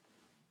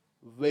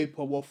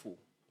 Vapor Waffle,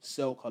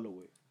 Cell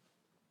colorway.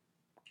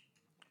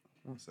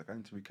 One sec, I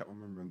need to recap my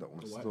memory on that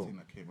one The white still. thing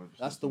that came over.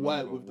 That's the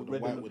white with the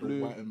red and the with blue.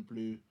 The white and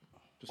blue.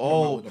 Just Oh,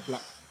 came out with the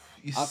black.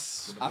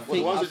 I The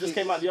think ones I that just think-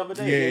 came out the other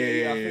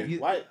day. Yeah, I think. yeah.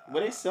 White.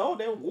 When they sell,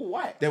 they're all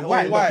white. They're Oh,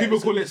 white, white. but people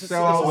It's a- call it it's a-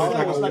 cell. it's a- It's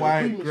like it's a like a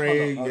white, creamish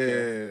grey. colour.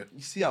 Yeah.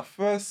 You see, at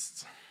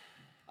first,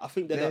 I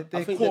think they I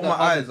think caught they're my the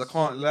eyes, I others.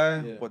 can't lie.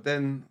 Yeah. But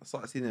then I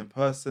started seeing it in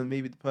person.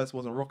 Maybe the person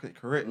wasn't rocking it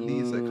correctly,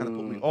 so it kind of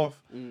put me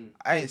off.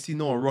 I ain't seen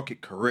no one rock it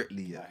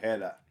correctly I yet. hear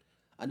that.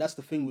 And that's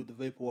the thing with the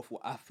Vapor Waffle.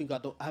 I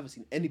haven't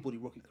seen anybody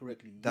rock it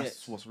correctly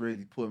That's yet. what's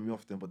really putting me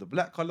off then. But the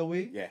black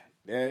colorway, Yeah.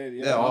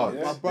 They're hard.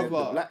 My brother-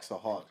 The blacks are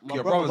hard. My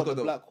Your brother brother's got the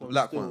the black ones.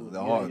 black still. ones,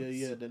 they're yeah, hard.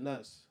 Yeah, they're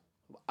nice.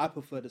 I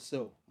prefer the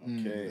Cell.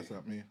 Okay. That's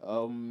like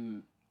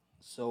me.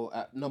 So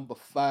at number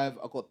 5,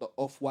 I got the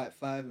Off-White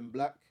 5 in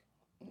black.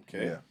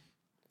 Okay. yeah.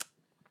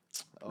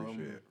 Appreciate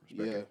it.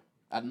 Respect Yeah. it.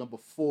 At number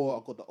 4,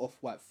 I got the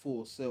Off-White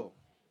 4 Cell.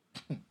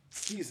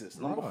 Jesus,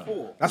 number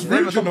 4. That's Yeah,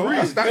 rude, but you know. top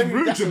That's Very-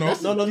 rude, you know.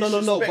 that's- No. But if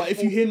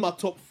disrespectful. you hear my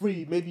top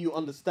 3, maybe you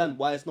understand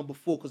why it's number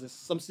 4, because there's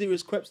some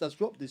serious creps that's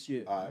dropped this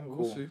year. Alright, We'll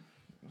cool. see.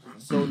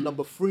 So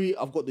number 3,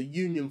 I've got the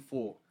Union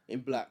 4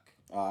 in black.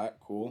 Alright,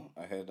 cool.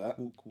 I heard that.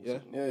 Cool. Yeah.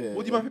 Yeah.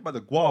 What do you mind think about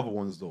the guava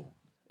ones though?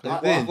 'Cause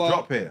The they didn't guava-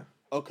 drop here.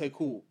 Okay,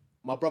 cool.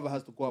 My brother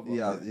has the guava.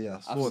 Yeah, I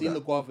I've saw seen that.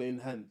 the guava in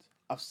hand.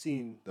 I've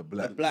seen The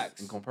blacks. The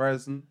blacks. In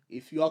comparison,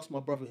 If you ask my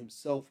brother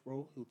himself,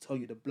 bro, he'll tell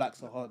you the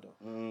blacks are harder.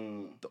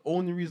 the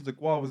only reason the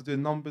guava was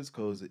doing numbers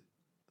because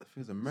I think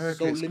it's America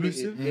So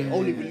exclusive. limited. It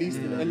only released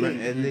in LA.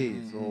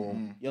 LA, so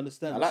You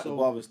understand? I like the So-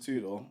 guavas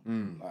too, though.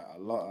 Like a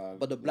lot.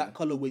 But the black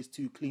colorway is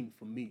too clean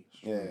for me.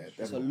 Yeah, It's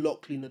a definitely.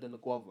 lot cleaner than the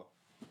guava.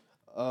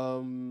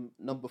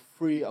 Number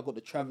 3, I got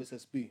the Travis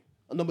SB.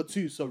 Number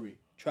 2, sorry,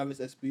 Travis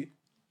SB.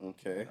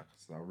 Okay.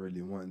 I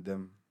really want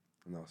them,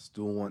 and I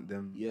still want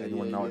them. Yeah,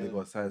 Anyone yeah, now yeah. they got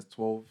a size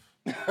 12.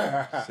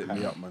 Sit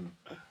me up, man.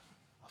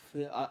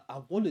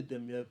 I wanted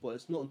them, yeah, but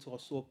it's not until I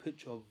saw a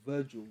picture of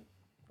Virgil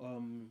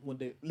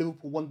when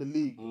Liverpool won the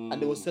league and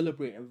they were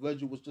celebrating, and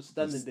Virgil was just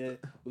standing there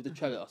with the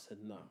Travis. I said,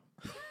 nah,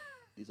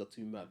 these are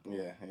too mad, bro.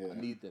 Yeah. I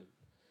need them.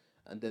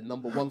 And then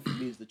number 1 for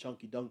me is the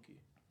Chunky Donkey.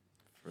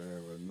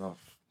 Fair enough.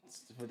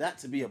 For that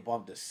to be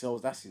above the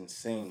sales, that's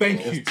insane.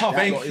 Thank bro. you. That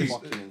Thank is you.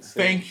 fucking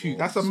insane, Thank you.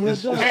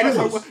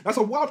 bro. That's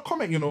a wild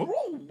comment, you know.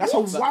 That's a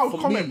wild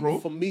comment, bro.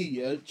 For me,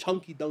 yeah,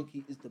 Chunky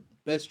Donkey is the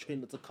best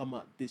trainer to come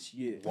out this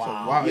year.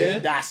 Wow. Yeah.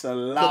 That's a The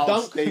loud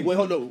dunk, statement. wait,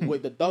 hold on,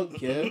 wait, the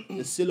dunk, yeah,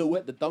 the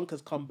silhouette, the dunk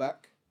has come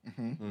back,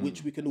 Mm-hmm.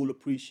 which we can all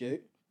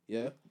appreciate,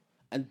 yeah,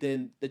 and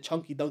then the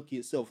Chunky Donkey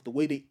itself, the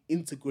way they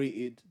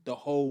integrated the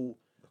whole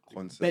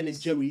Concepts. Ben and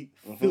Jerry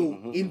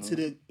feel into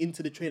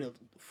the trainer,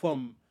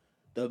 from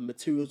the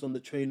materials on the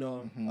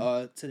trainer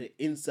to the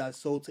inside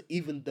sole to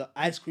even the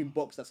ice cream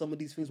box that some of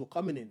these things were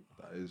coming in.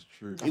 That is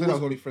true. I think that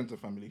was only friends and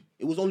family.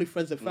 It was only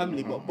friends and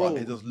family, but bro,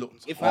 It just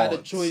looked if I had a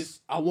hard.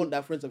 choice, I want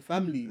that friends and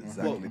family.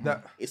 Exactly But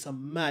that. it's a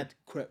mad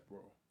crep, bro.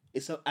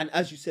 And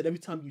as you said, every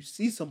time you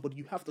see somebody,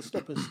 you have to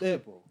stop and stare,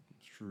 bro.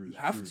 True. You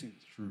have to.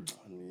 True.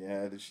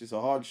 Yeah, this is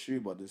a hard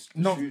shoe, but the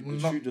No,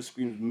 shoe just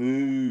screams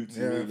mood to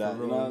me. Like, you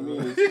know what I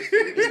mean?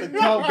 It's the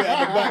cow bit at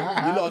the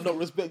back. You lot are not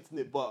respecting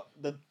it, but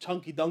the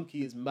Chunky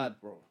Donkey is mad,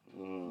 bro.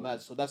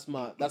 Mad. So that's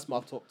my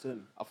top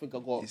 10. I think I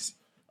got It's-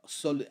 a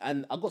solid,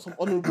 and I got some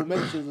honourable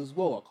mentions as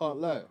well. I can't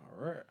lie.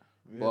 All right.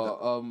 Yeah,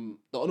 But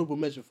the honourable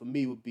mention for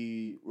me would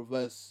be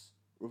reverse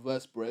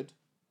bread.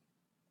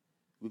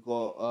 We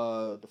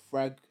got the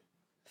frag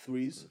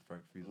threes, the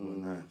Frank Freeze were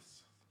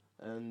nice.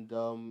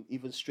 and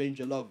even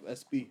Stranger Love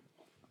SB.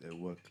 They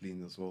were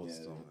clean as well. Yeah,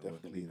 still. They were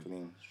definitely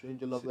clean.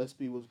 Stranger Love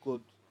SB was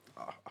good.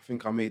 I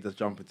think I made this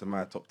jump into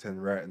my top 10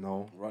 right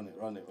now. Run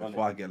it.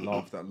 Before I get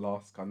laughed at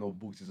last, I know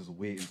Boots is just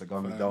waiting to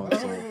gun me down.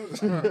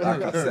 So,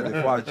 like I said,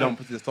 before I jump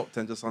into this top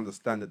 10, just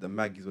understand that the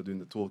Maggies were doing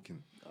the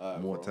talking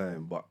more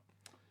time. But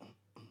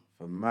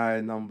for my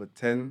number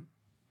 10,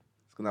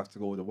 it's going to have to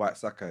go with the White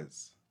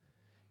Sakai's.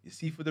 You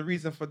see, for the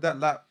reason for that,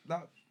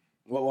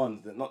 What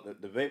ones?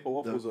 Not the vapor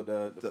waffles or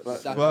the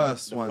first?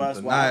 first one,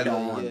 first the one. nylon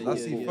Yeah, one. yeah,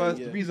 That's yeah, the yeah, first.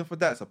 yeah. The reason for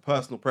that is a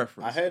personal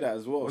preference. I heard that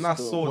as well. When I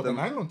still. saw What, the them,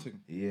 nylon thing?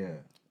 yeah.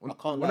 I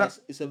can't when lie. I-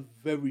 It's a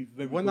very,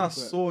 very When good I crep.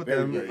 saw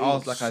Very them, good. I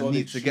was like, I Solid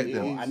need to get shoe.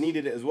 them. I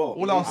needed it as well.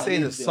 All I was I saying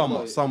needed is it, summer,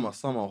 but-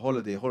 summer,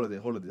 holiday. That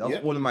was Yeah.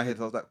 all in my head.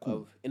 I was like,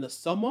 cool. In the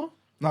summer,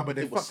 No, but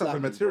they It was fucked up the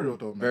slapping, material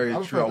bro. though, man. Very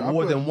I've true. heard- I I've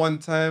wore heard- them one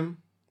time,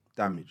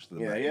 damaged.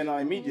 The Yeah, back. yeah, no,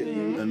 immediately.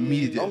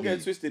 Immediately. Don't get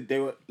it twisted. They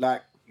were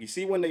like, you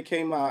see, when they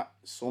came out,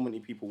 so many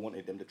people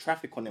wanted them. The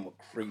traffic on them were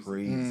crazy.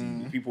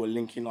 Crazy. People were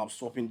linking up,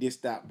 swapping this,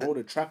 that. Bro,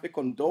 the traffic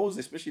on those,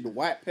 especially the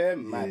white pair,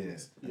 Yeah.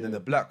 madness. And then the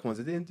black ones,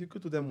 they didn't do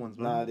good with them ones,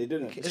 man. Nah, they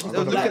didn't. It's The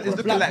looking, black- it's the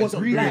looking black like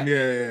wasn't green. black.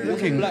 Yeah.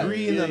 Looking black.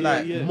 green Yeah, and yeah,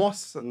 like yeah. moss.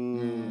 So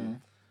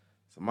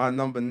my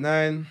number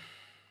 9,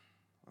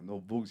 I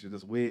know Boogs, you're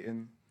just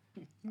waiting.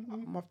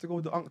 I'm gonna have to go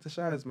with the Unc to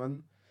Shires,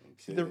 man.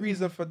 See, the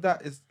reason for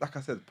that is, like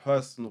I said,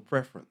 personal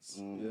preference.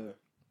 yeah.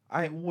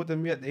 I ain't wore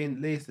them yet, they ain't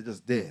laced, they're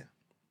just there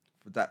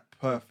for that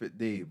perfect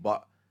day.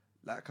 But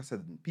like I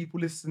said, people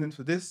listening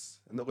to this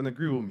are not gonna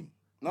agree with me.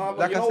 No, but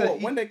Like you I know said,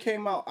 what? When they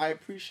came out, I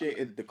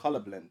appreciated the color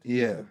blend.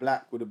 Yeah. The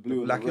black with the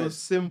blue Like and it the red. was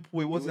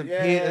simple, it wasn't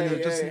Yeah, painted, it was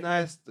yeah, just yeah.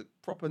 nice, the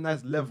proper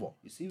nice leather.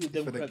 You see with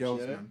them for the crepes,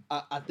 girls, yeah, man.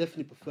 I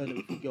definitely prefer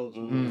them for girls.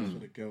 It's for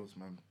the girls,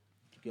 man.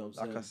 You get what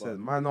I'm Like I saying? said,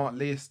 mine aren't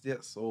laced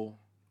yet, so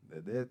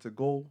they're there to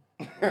go.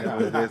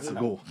 They're there to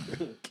go.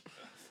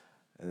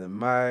 And then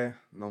my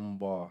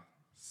number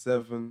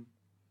 7,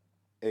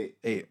 8.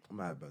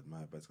 My bad.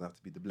 It's gonna have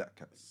to be the Black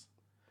Cats.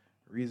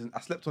 Reason I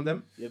slept on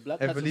them. Yeah, Black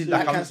Heavily, Cats are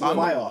like, Black I'm- cats are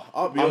fire.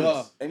 I'll be They honest.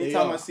 are. Anytime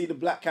They I are. see the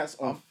black cats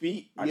on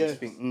feet, I Yeah. just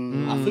think,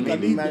 I think I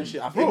baby need man them.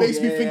 shit. I It think,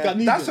 makes me think I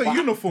need That's them. a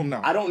uniform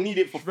now. I don't need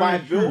it for Very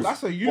 5 true. bills.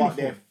 That's a But uniform.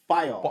 they're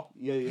fire. But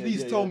Yeah,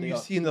 please tell me they you've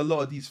are. seen a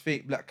lot of these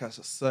fake Black Cats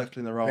just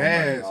circling around.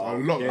 Yes, man. a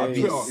lot. Okay. On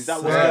Twitter. Is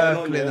that what's going on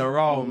Circling there?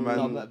 around,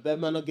 No, man. man,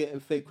 man are getting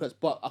fake crepes,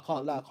 but I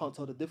can't lie, I can't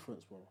tell the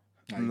difference, bro.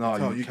 No,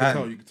 You you can can.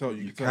 tell. You can tell.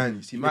 You can.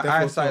 You see, You my can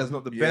definitely eyesight tell. is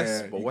not the Yeah,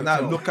 best, but you when can I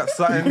tell. look at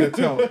something, You can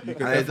tell. You can and it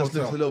definitely just looks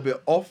tell. a little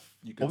bit off.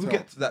 You can But we'll tell.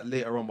 get to that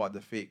later on about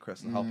the fake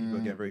crepes and how people are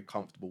getting very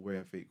comfortable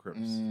wearing fake crepes.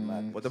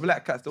 Madness. But the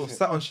Black Cats, they were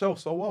sat on shelf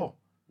so well.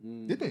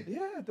 Did they?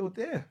 Yeah, they were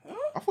there.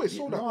 I thought it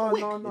sold No, out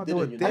quick. no, no, It they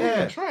were didn't, you know. I didn't there.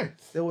 even try.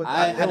 They were,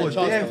 I they had a were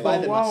chance there to for buy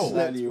a them. I while.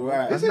 slept, You're bro.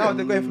 right. And now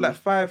they're going for like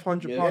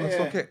 £500 Yeah. on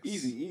StockX.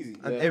 Easy.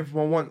 And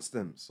everyone wants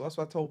them. So that's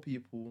why I told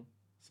people,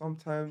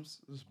 sometimes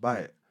just buy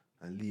it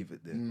and leave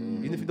it there.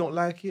 Even if you don't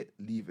like it,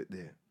 leave it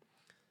there.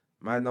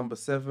 My number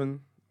 7,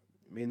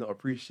 may not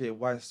appreciate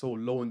why it's so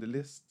low on the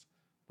list,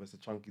 but it's the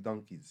Chunky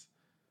Donkeys.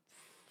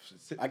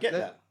 I get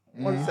that.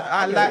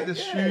 I like the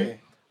Yeah. shoe.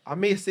 I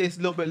may say it's a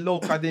little bit low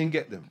because I didn't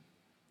get them.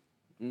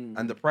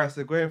 And the price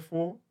they're going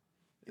for,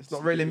 it's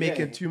not really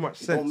making too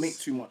much It sense. don't make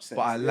too much sense.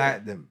 But I yeah.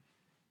 like them.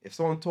 If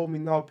someone told me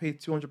now I'll pay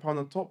 £200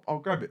 on top, I'll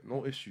grab it,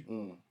 no issue.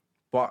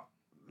 But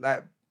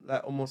like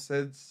almost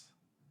said,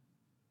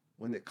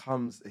 when it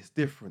comes, it's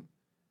different.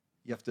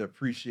 You have to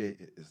appreciate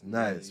it. It's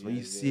nice. When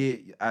you see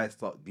it, your eyes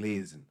start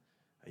glazing,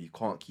 and you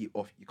can't keep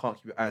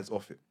your eyes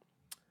off it.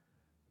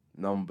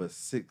 Number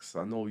 6,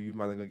 I know you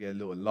man are gonna get a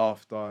little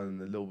laughter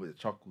and a little bit of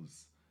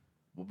chuckles.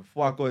 But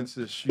before I go into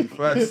the shoe,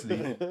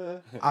 firstly,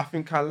 I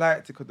think I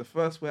liked it because the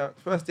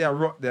first day I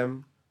rocked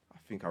them, I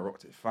think I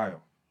rocked it fire.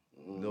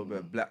 A little bit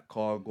of black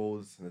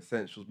cargos and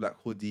essentials, black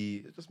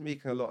hoodie. It's just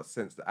making a lot of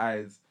sense. The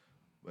eyes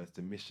but it's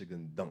the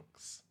Michigan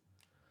Dunks.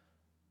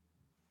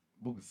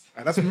 Bugs.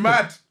 And that's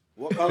mad.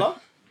 What color?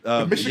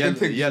 The Michigan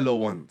things. yellow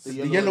ones.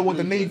 The yellow one,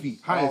 the navy.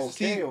 Highest.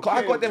 See, I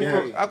got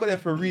them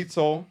for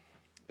retail.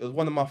 It was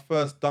one of my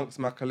first dunks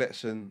in my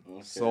collection,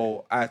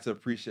 so I had to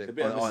appreciate a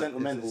bit of a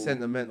it's a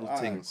sentimental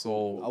thing. Alright,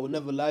 So I would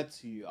never lie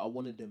to you. I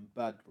wanted them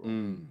bad,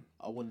 bro.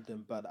 I wanted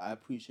them bad. I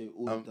appreciate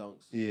all the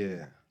dunks.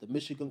 yeah, The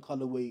Michigan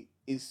colorway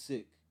is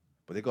sick.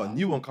 but they got a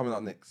new one coming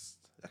out next,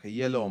 like a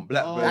yellow and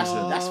black That's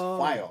version.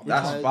 fire.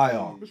 That's fire.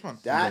 Which one?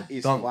 That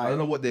is Dunk. fire. I don't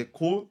know what they're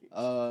called,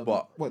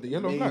 but What, the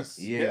yellow and black? Maze.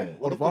 yeah,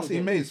 What, the varsity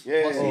maze?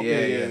 Yeah,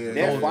 yeah.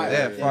 They're fire.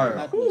 They're fire.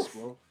 Madness,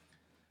 bro.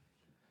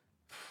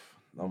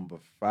 Number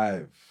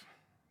 5.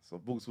 So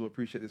Boogs will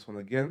appreciate this one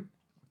again.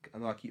 I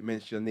know I keep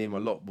mentioning your name a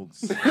lot,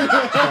 Boogs.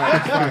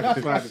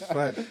 It's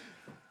fine.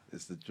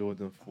 It's the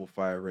Jordan 4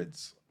 Fire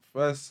Reds.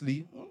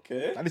 Firstly,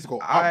 Okay. I need to go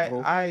up,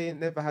 bro. I ain't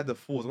never had the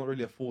fours. I'm not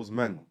really a fours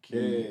man.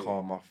 Okay.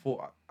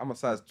 I'm a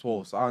size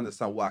 12, so I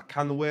understand what I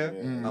can wear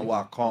and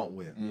what I can't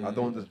wear. I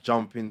don't just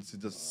jump into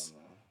just.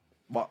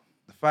 But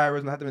the Fire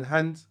Reds, when I had them in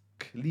hand,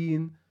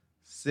 clean,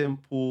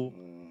 simple,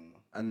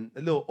 and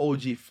a little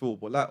OG feel.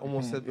 But like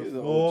almost said It's an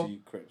before, OG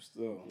crep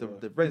still.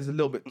 the red is a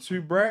little bit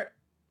too bright,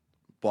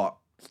 but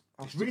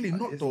It's really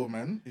not though,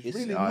 man. It's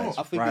really ah, not. it's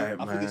I think right,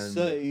 I think it's man.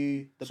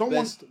 certainly the Someone-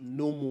 best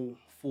normal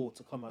 4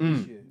 to come out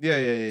this year.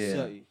 yeah.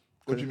 30.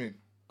 What do you mean?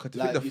 Because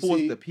Like, the you fours,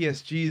 see- the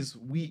PSG's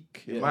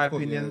weak, in Yeah, my Of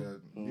course,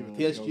 opinion.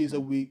 PSGs are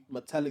weak,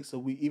 metallics are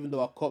weak. Even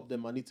though I cop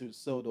them, I need to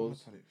sell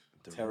those.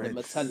 The The Reds.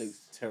 metallics,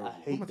 Terrible. I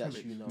hate that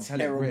Metallics? shoe now. Metallic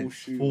Terrible red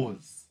shoe.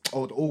 fours.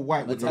 Oh, the all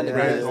white with the Metallic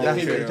red. red, That's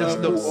pink, it, it just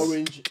purple, looks-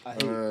 orange.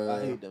 I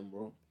hate them,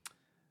 bro.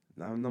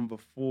 Now number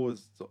 4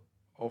 is the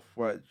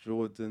Off-White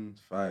Jordan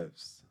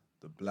 5s,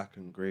 the black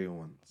and grey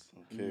ones.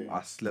 Okay.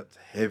 I slept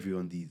heavy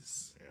on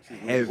these. All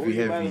Heavy,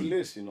 your man's heavy.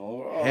 list, you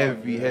know. Oh,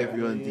 Heavy, yeah.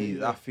 heavy on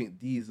these. I think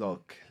these are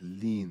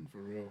clean. For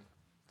real.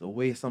 The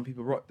way some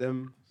people rock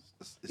them,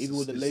 Even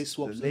with the lace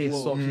swaps the lace as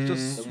well. swaps, it's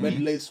just The red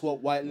lace swap,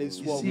 white lace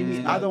You swap. see me,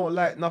 Mm. I don't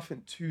like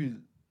nothing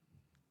too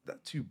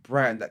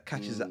bright and that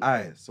catches the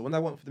eye. So when I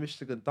went for the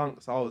Michigan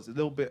Dunks, I was a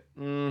little bit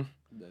and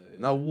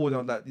I wore them,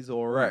 I was like, these are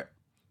alright.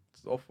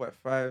 So Off-White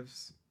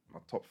 5s, my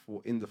top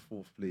 4 in the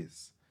 4th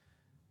place.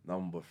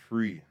 Number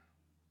 3,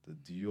 the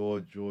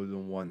Dior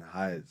Jordan 1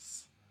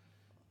 highs.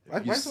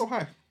 If you Why so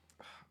high?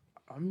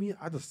 I mean,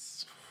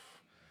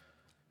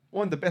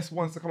 one of the best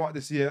ones to come out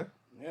this year.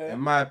 Yeah. In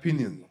my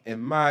opinion.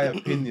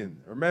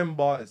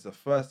 Remember, it's the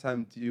first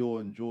time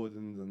Dior and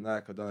Jordans and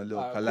Nike have done a little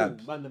Alright, collab.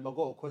 cool. Man, I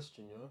got a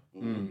question,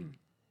 yeah? Mm.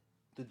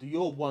 The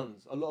Dior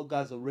ones, a lot of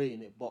guys are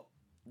rating it, but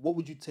what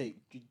would you take?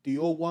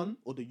 Dior one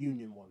or the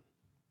Union one?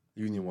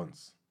 Union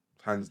ones.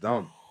 Hands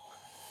down.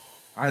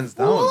 Hands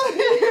down.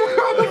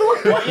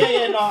 But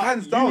yeah, no.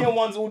 Hands down. Union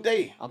ones all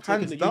day. I'm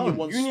Hands taking the down. Union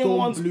one. Union Storm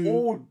ones blue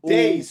all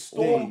day. all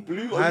Storm day.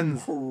 blue. Are you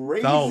Hands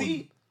crazy?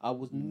 down. I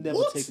was never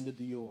What? taking the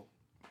Dior.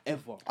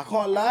 Ever. I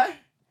can't lie.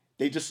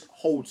 They just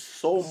hold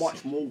so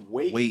much more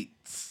weight.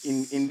 Weights.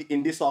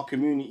 In this our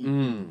community.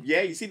 Mm.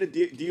 Yeah, you see the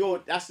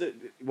Dior. That's the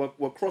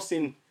we're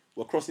crossing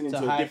into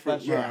a high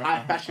different fashion.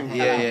 high fashion.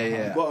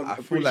 Yeah. You gotta I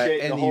feel like appreciate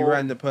the any whole-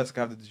 random person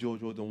can have the Dior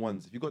Jordan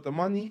 1s. If you got the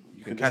money,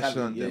 you can can just cash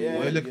in have on it. them. Yeah,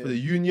 When you're looking yeah. for the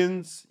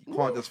unions, you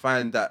can't just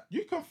find that.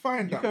 You can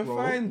find You that, can bro.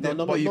 find No, them,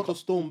 no, but you not the can't.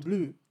 Storm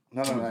blue.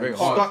 No. Very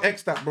hard. Start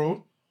X that,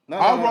 bro. No,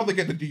 I'd no. rather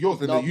get the Dior's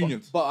than No, the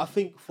Unions. but I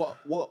think for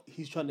what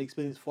he's trying to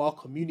explain is for our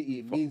community,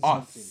 it means us.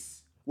 something.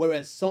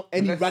 Whereas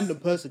any Unless- random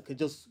person can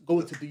just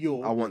go into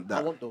Dior. I want that.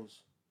 I want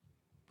those.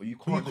 But you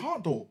But you can't.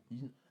 can't though.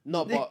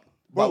 No, Nick, but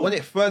But when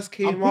it first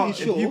came I'm out,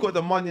 pretty if you sure- got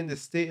the money and the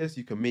status,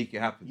 you can make it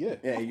happen. yeah,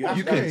 Yeah, You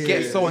have can to-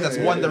 get someone that's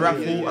won the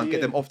raffle yeah, and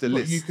get them off the But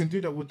list. you can do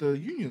that with the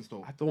Unions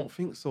though. I don't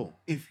think so.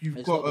 If you've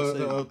It's got not the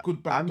same. a good I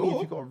back mean, if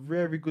door, you got a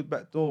very good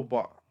back door,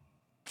 but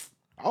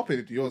I'll play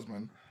the Dior's,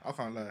 man. I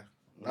can't lie.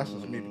 That's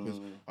just me because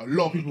a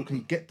lot of people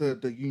can get the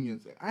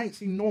Unions. I ain't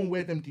seen no one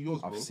wear them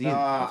Dior's, bro. I've seen.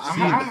 Nah, I've I,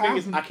 seen. the thing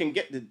is, I can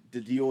get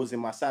the Dior's in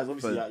my size.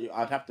 Obviously, But-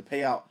 I'd have to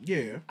pay out.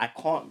 Yeah. I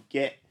can't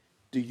get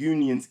the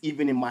Unions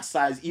even in my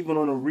size, even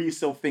on a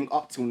resale thing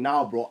up till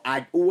now, bro.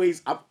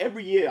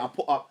 Every year I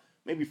put up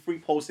maybe 3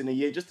 posts in a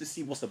year just to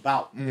see what's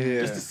about. Yeah.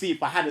 Just to see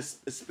if I had a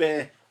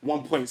spare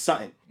 1 point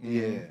something.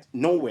 Yeah,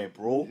 Nowhere,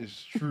 bro.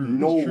 it's true.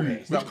 Nowhere.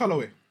 It's true. Which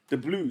colorway? The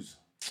blues.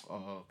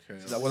 Oh,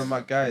 okay. Like one of my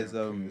guys, it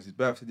was his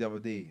birthday the other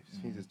day. I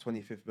think it's his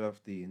 25th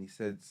birthday, and he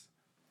said,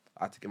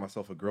 I had to get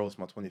myself a girl. It's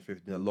my 25th. It's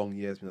been a long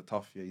year. It's been a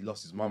tough year. He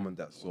lost his mum and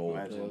that, so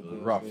Right, it was okay.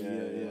 rough. Yeah.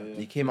 And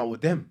he came out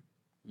with them.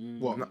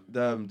 What?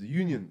 The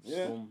Unions.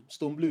 Yeah.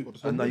 Storm blue.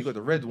 And now you got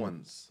the red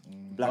ones.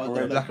 Black and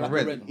red. Black and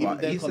red. Even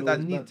But their he said colour I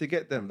was need bad. to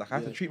get them. Like I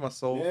have to Yeah. treat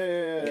myself.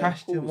 Yeah,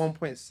 Cashed of in course.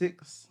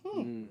 1.6.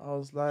 I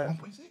was like,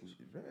 1.6?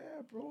 yeah,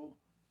 bro.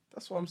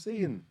 That's what I'm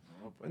saying.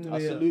 I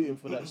Anyway, salute him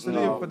for that. salute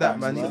him for that,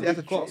 man. man. He has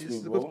a Good cops,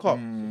 it's a bro. good cop.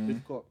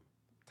 Good cop.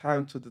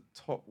 Time to the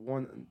top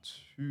 1 and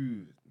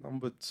 2.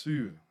 Number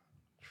 2,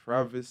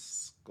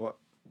 Travis Scott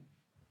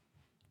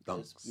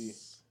Dunks.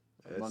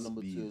 SB. My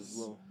number 2 as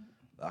well.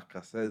 Like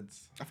I said,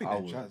 I think I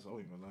they're would. jazz. I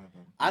won't even lie,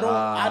 man.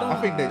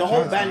 I think they're the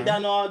whole jazz, man.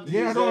 bandana.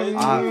 Yeah, I don't.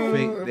 I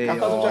think they I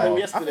was are. trying I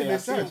yesterday. think I they're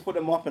see him jazz. put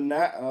them up and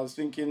that, and I was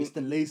thinking, It's the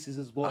laces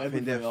as well. I think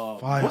Everything. they're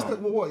fire.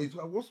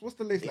 What's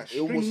the lace like? It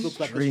almost Strings? looks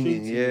like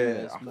Stringing, a string. yeah.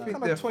 It's I mad. think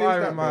Kinda they're toy is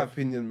fire that, in my bruv?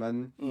 opinion,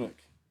 man. look,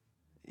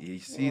 You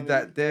see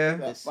that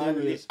there? It's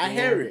finally, serious, I bro.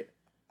 hear it.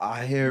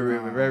 I hear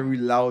it very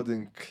loud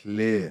and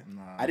clear.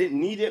 I didn't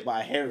need it, but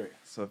I hear it.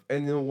 So if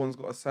anyone's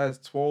got a size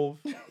 12,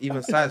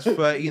 even size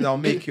 13, I'll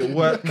make it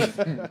work.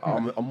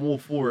 I'm all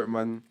for it,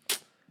 man.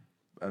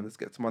 And let's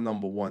get to my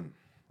number one.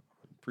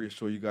 I'm pretty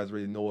sure you guys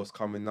already know what's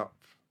coming up.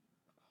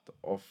 The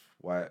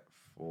Off-White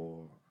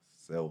for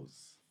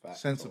sales.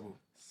 Sensible.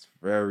 It's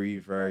very,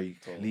 very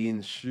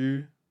clean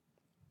shoe.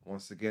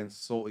 Once again,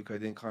 salty because it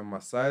didn't come in my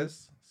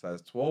size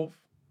 12.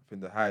 I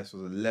think the highest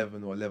was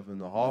 11 or 11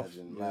 and a half.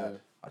 Imagine, Yeah. man.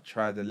 I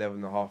tried 11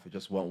 and a half, it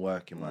just wasn't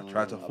working, man. I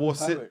tried to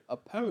force it.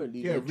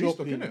 Apparently, Yeah, they're restock,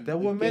 dropping. innit? They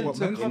were meant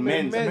to men's? come In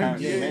in men's, men's.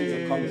 apparently. Yeah, Men's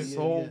are coming.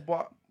 So,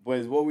 but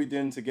Boys, what are we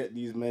doing to get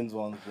these men's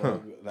ones?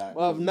 Bro? Like,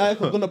 Well,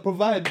 Nike are gonna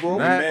provide, bro.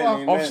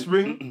 Man,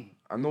 Offspring,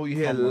 I know you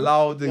hear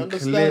loud You and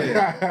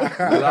understand?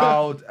 clear.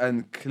 Loud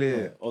and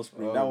clear.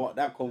 Offspring, that one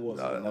was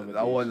another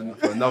That day. one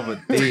for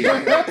another day. You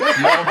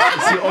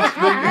see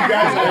Offspring, you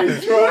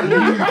guys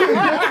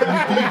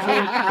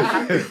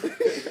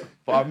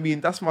But I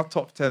mean, that's my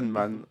top 10,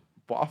 man.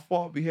 But I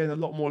thought I'd be hearing a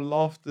lot more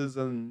laughters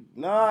and.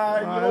 Nah,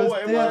 you know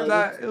what it dead, was?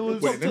 like, it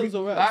was. Wait, let me-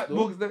 that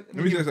books that-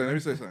 Let me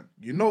say something.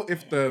 You know,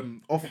 if the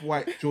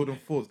Off-White Jordan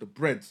 4s, the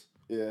breads,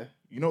 Yeah.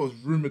 you know, it was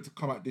rumored to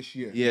come out this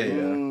year. Yeah, yeah.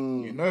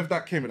 You know, if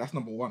that came in, that's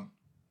number one.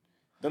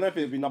 Don't know if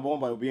it'd be number one,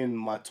 but it'll be in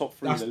my top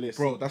three on That's, the list.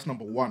 bro, that's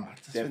number one.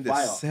 They're When the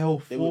fire.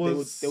 sell They will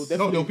fours. No,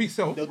 definitely. they'll be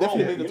sell. They'll Bro,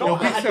 definitely. you know They'll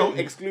what? be I had sell- no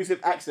exclusive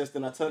access,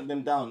 then I turned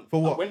them down.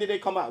 For what? When did they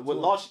come out? What,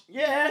 last?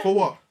 Yeah. For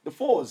what? The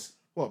fours.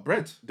 What,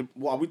 breads?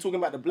 What are we talking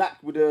about? The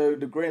black with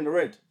the grey and the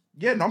red.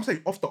 Yeah, no, I'm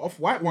saying off the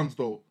Off-White ones,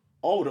 though.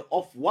 Oh, the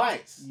off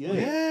whites. Yeah.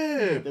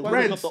 Yeah, They're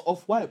breads. got the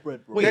off-white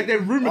bread, bro. They're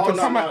rumored to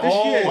come out this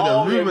year.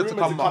 Oh, the rumour to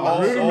come out.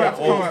 Rumour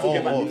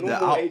to come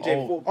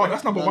out. Oh,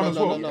 That's number No, one no, as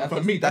no, well. no, no.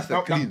 For me, That's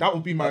a clean. that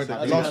would be my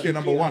last year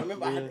number I one.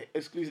 remember I had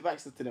exclusive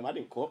access to them. I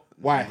didn't cop.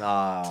 Why?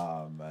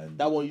 Nah, man.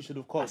 That one you should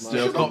have caught, man. Still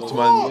should've copped,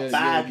 caught. man. Yeah,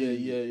 Badly.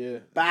 yeah.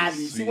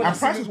 Badly. See when And I see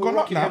prices people gone up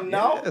rocking now. them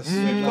now? Yeah,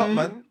 sweet up,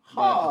 man.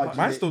 Hard.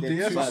 Mine's still They're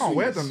DS. too I can't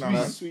wear them now, sweet,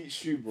 man. Sweet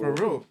shoe, For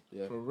bro. real.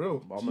 Yeah. For real.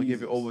 But I'm gonna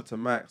give it over to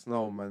Max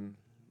now, man.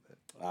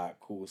 Alright,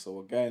 cool. So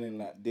we're going in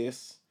like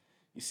this.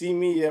 You see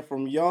me, yeah,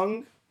 from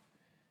young.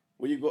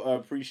 What you got to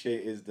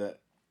appreciate is that,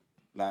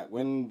 like,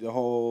 when the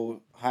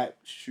whole hype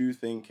shoe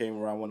thing came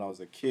around when I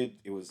was a kid,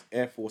 it was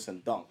Air Force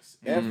and Dunks.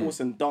 Air Force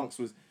and Dunks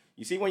was,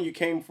 you see, when you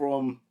came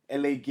from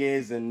LA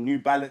Gears and New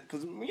Balance,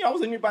 because me, I was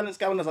a New Balance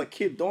guy when I was a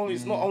kid.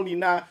 It's not only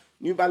now,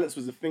 New Balance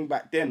was a thing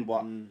back then,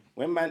 but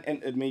when man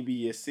entered maybe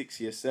year 6,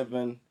 year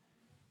 7,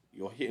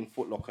 you're hitting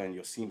Foot Locker and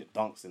you're seeing the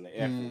Dunks and the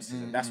Air Forces,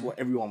 and that's what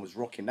everyone was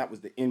rocking. That was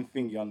the in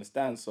thing, you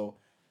understand? So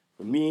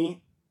for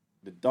me,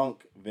 the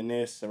Dunk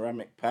Veneer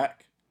Ceramic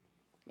Pack,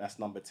 that's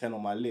number 10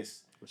 on my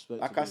list.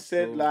 Like I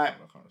said, like,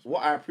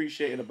 what I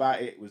appreciated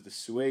about it was the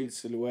suede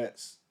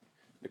silhouettes,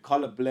 the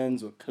color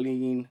blends were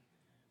clean.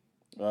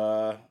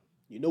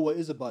 You know what it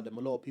is about them?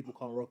 A lot of people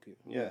can't rock it.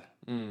 Yeah.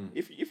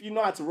 If you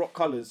know how to rock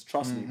colors,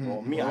 trust me,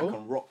 bro. Me, I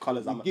can rock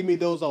colors. Give me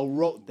those, I'll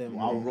rock them.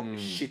 I'll rock the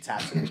shit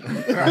out of it.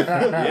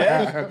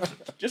 Yeah.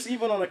 Just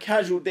even on a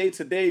casual day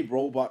to day,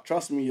 bro. But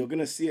trust me, you're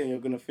gonna see it and you're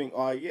gonna think,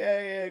 oh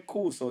yeah,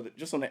 cool. So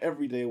just on the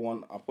everyday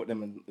one, I put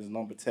them in as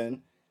number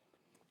 10.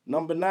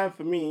 Number 9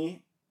 for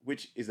me,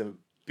 which is a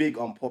big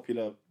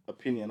unpopular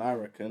opinion, I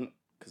reckon,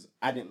 because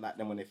I didn't like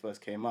them when they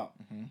first came out.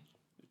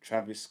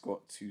 Travis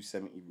Scott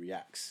 270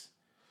 Reacts.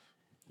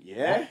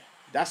 Yeah.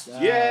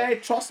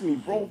 Trust me,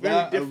 bro. Very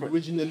That different.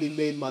 originally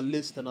made my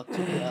list and I took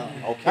it out.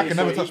 Okay, I can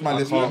never touch my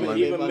list, Even, man.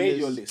 even made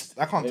your list.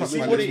 I can't touch see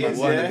my what list, it man. is,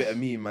 One yeah? a bit of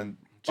me, man.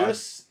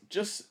 Just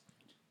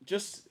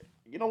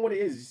you know what it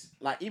is.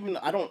 Like even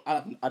I don't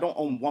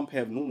own one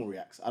pair of normal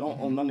Reacts. I don't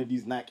own none of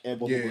these Nike Air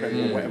Bubble Crepe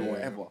or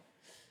whatever.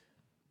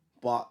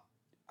 But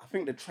I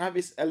think the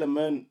Travis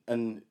element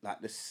and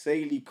like the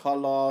Saley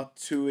color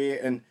to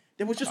it, and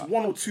there was just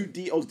one or two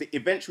details that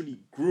eventually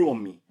grew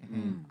on me.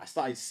 I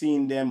started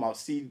seeing them. I'll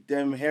see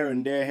them here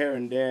and there,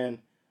 and I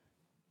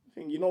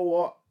think, you know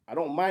what? I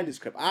don't mind this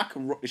crepe. I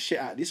can rock the shit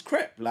out of this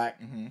crepe. Like,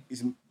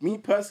 it's me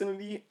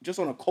personally, just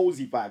on a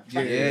cozy vibe.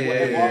 Yeah,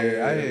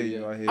 I hear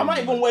you. I might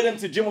even wear them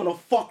to gym on a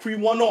fuckery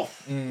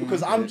one-off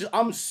because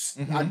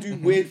I do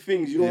weird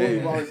things. You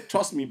know what I mean?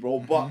 Trust me, bro.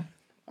 But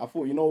I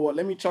thought, you know what?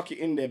 Let me chuck it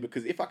in there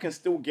because if I can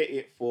still get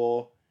it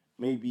for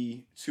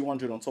maybe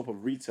 200 on top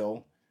of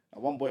retail,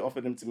 one boy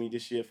offered them to me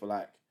this year for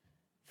like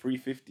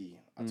 $350.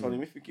 I told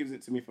him if he gives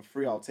it to me for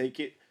free, I'll take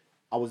it.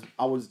 I was.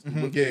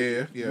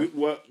 Yeah.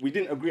 We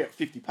didn't agree at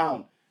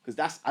 £50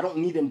 because I don't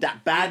need them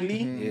that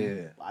badly.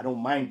 Yeah. But I don't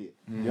mind it.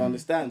 You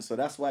understand? So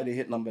that's why they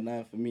hit number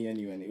 9 for me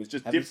anyway. And it was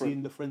just Have different. you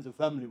seen the Friends and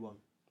Family one?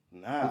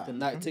 Nah. With the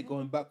night tick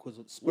going backwards,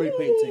 with spray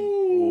painting.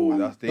 Oh,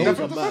 that's That's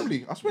dangerous. the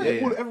family. I swear,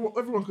 Yeah.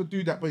 everyone could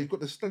do that, but you've got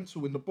the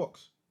stencil in the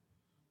box.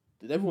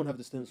 Did everyone have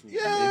the stencil? Maybe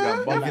Yeah,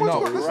 I'm bugging everyone's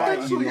out. got the Right,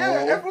 stencil. you Yeah,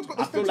 know. everyone's got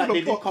the I feel stencil like on they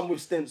the did box. come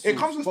with stencils. It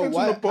comes with But stencil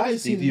why? on the I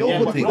box. seen They do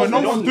nobody. your thing. But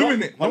no No, one's no,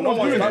 doing it. but No no one's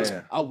one's doing done it.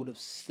 Yeah. I would have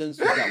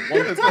stenciled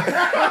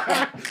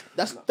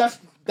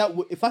that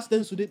one. If I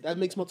stenciled it, that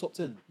makes my top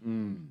 10,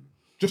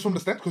 Just from the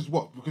stencil, because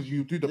what? Because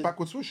you do the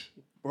backward swoosh.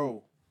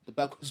 bro. The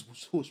backwards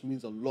swoosh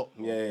means a lot.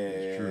 Bro.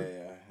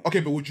 Yeah. Okay,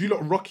 but would you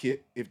lot rock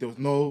it if there was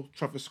no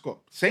Travis Scott?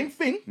 Same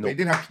thing. No. They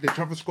didn't have the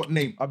Travis Scott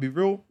name. I'll be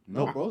real.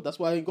 No, No. bro. That's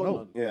why I ain't got No.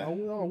 none. Yeah. I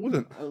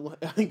wouldn't.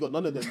 I ain't got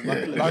none of them. in my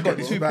collection, I got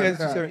bro. two Like pairs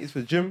that. 270s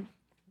for gym.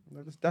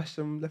 I just dash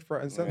them left,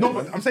 right, and centre. No,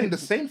 but I'm saying the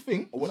same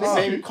thing. The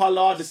same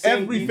color, the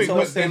same Everything, details, but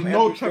there's same no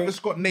everything. Travis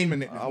Scott name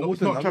in it. I It's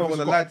wouldn't. not I'm not Travis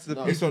gonna Scott. lie to the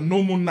No. people. It's a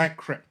normal night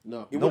crep.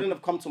 No, It wouldn't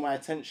have come to my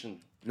attention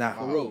Nah.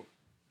 for real.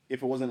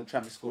 if it wasn't a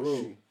Travis Scott real.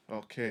 shoe.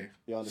 Okay.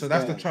 You So that's the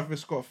understand?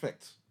 Travis Scott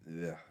effect.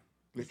 Yeah.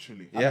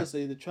 Literally. I Yeah. can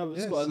say the Travis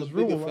Yeah, Scott has a it's big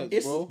real, man. effect,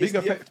 It's- bro. Big the-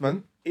 effect,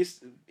 man.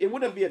 It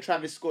wouldn't be a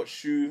Travis Scott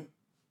shoe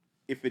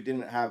if it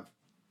didn't have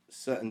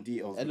certain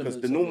details Elements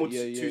because the of it, normal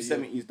yeah, yeah,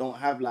 270s don't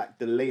have like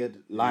the layered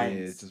Yeah,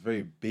 lines. it's just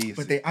very basic.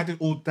 But they added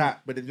all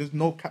that, but there's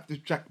no Cactus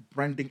Jack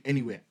branding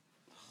anywhere.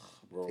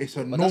 Bro. It's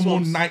a But that's normal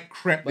what I'm- Nike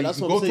crep. but That that's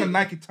you what can I'm go to saying.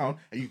 Nike Town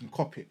and you can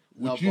copy it.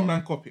 Would No, you but-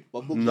 man copy it?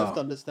 But Book, you Nah. have to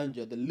understand,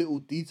 yeah, the little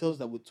details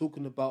that we're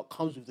talking about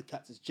comes with the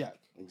Cactus Jack.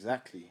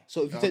 Exactly.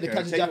 So if you take the Okay.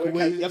 Cactus Take Jack away away,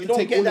 Cactus- you have you to don't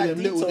take get all of that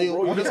them little. detail,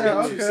 bro. You Okay, just get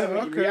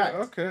 270 React.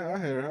 okay, I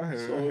hear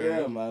it. So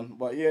yeah, man.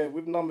 But yeah,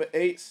 with number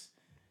 8s,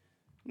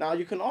 now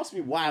you can ask me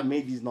why I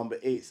made these number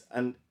 8s,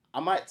 and I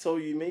might tell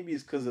you maybe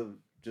it's because of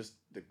just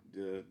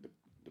the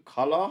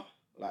color,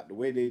 like the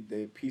way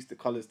they piece the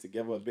colors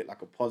together a bit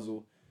like a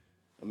puzzle.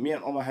 And me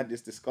and Omar had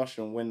this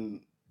discussion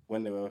when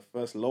they were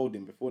first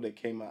loading before they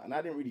came out, and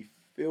I didn't really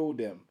feel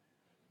them.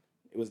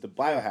 It was the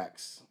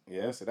biohacks,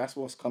 yeah. So that's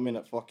what's coming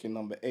at fucking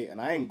number 8, and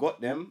I ain't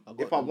got them. I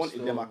got If I them wanted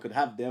them, still. I could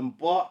have them,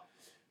 but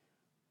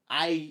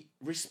I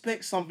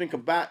respect something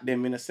about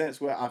them in a sense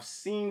where I've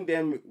seen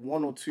them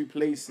one or two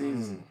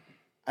places,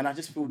 and I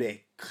just feel they're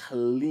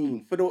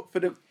clean for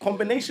the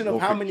combination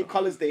of how many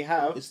colors they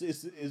have. It's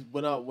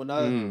when I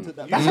took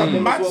that. That's a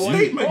mad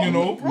statement, you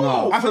know.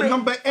 Bro, As for a the-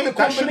 number for the 8,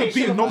 that shouldn't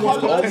be combination in of no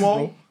one's top colours. 10,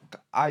 bro.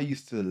 I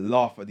used to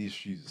laugh at these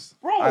shoes.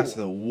 Bro. I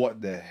said,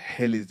 what the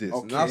hell is this?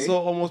 And I Okay. saw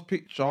almost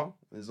picture.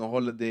 It's on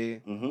holiday.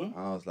 Mhm. And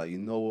I was like, you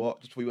know what?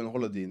 Just before you went on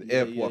holiday in the Yeah,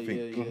 airport, I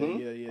yeah,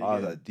 think. yeah, I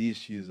was like, these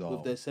shoes are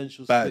with the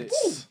essential bad.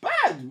 sticks.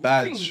 Bad.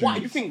 Bad you think why?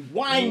 shoes. You think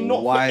why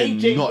not? Why for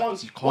AJ not?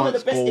 ones, You one of the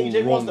can't best go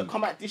AJ ones that wrong.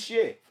 come out this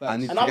year. I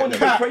need And to I get wasn't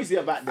them. even crazy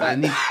about that. I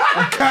need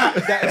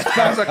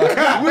that's a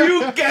cat. Will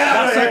you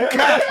get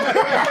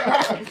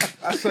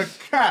That's a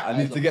cat. I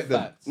need to get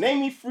them. Facts.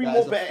 Name me 3 That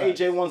more is a better fact.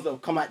 AJ ones that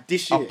have come out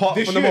this year. Apart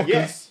This from the year, mockers.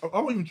 yes. I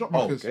won't even drop Oh,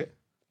 markers. okay.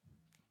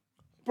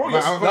 Bro, Right,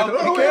 yes. I'll- Now, no,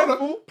 be no, wait, careful.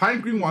 hold on. Pine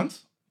green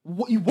ones.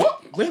 What you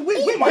what? Wait, yo.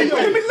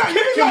 let me lie.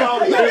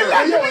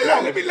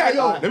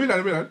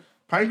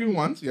 Pine green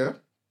ones, yeah.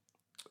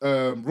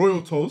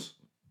 Royal toes.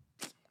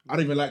 I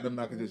don't even like them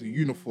now because there's a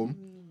uniform.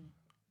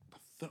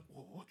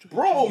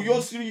 Bro, you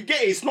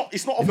get it. It's not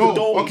off No, the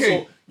dome.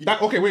 okay.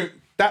 So Wait.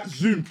 That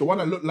Zoom, the one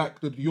that looked like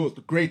yours,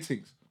 the grey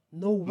things.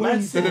 No way.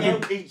 man said no.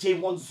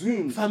 AJ1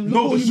 Zoom. Fam, look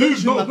No, what the you Zoom,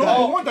 mentioned no, like the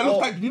that. one that looks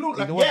like, you know,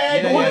 like The one-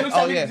 Yeah, the Yeah, one yeah. that looks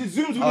like Oh, yeah. the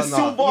zooms with Oh, the no.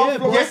 silver Yeah,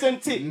 bro.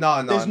 fluorescent tip.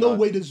 No, There's no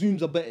way the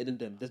Zooms are better than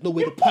them. There's no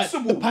way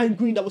Impossible. the pine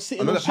green that was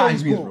sitting on Another pine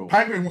shelves, green, bro. bro.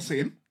 Pine green was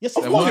sitting. Yes,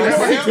 of There course. was- it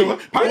was.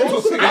 Pine green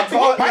was sitting. I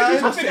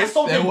think I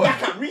sold There them was-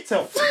 back at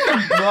retail.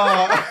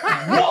 Nah.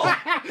 What?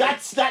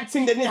 That's that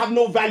thing that didn't have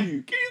no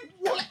value.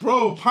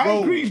 Bro, pine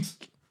Bro. greens.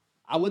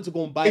 I went to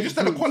go and buy It's just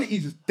that the Zooms. quality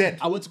is dead.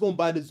 I went to go and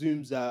buy the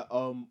Zooms at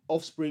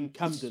Offspring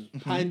Camden.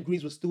 Pine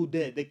Greens were still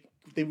there.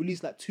 They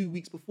released like 2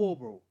 weeks before,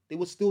 bro. They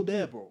were still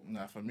there, bro.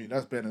 Nah, for me,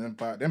 that's better than them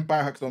bio. Them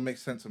biohacks don't make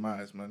sense in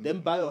my eyes, man.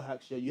 Them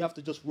biohacks, yeah, you have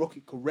to just rock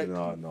it correctly.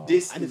 No.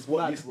 This And is it's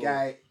what mad, this bro.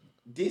 guy.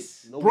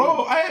 This. No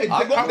Bro, way.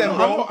 I got them,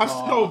 bro. I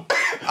still.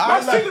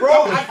 I like,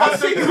 bro, I've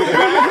seen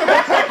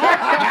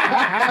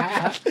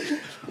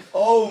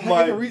Oh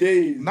my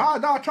days.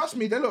 Nah, trust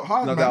me, they look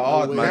hard, No, man. they're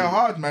hard, man. They're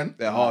hard, man.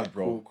 They're hard,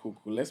 bro. Cool.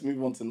 Let's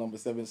move on to number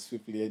 7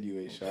 swiftly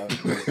anyway, Shah.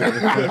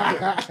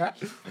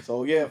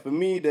 So yeah, for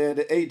me, they're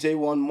the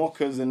AJ1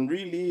 mockers, and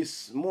really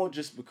it's more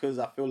just because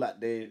I feel like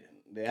they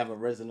have a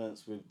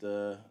resonance with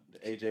the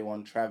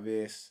AJ1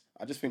 Travis.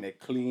 I just think they're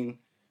clean,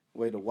 the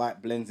way the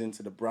white blends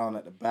into the brown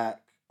at the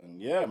back.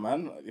 And yeah,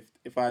 man,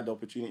 if I had the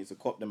opportunity to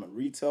cop them at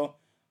retail,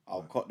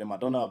 I'll cop them. I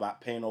don't know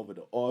about paying over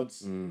the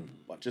odds,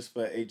 but just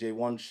for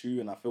AJ1 shoe,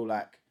 and I feel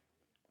like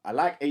I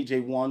like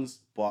AJ1s,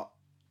 but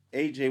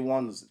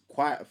AJ1s,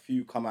 quite a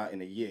few come out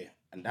in a year.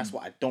 And that's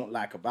what I don't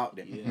like about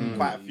them.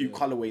 Quite a few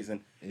colorways.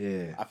 And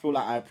Yeah. I feel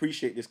like I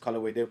appreciate this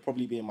colorway. They'll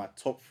probably be in my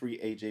top 3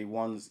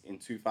 AJ1s in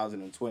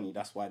 2020.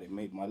 That's why they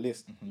made my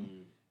list.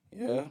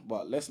 Yeah,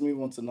 but let's move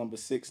on to number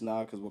 6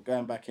 now because we're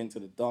going back into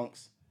the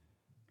dunks.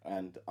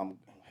 And I'm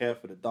here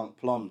for the dunk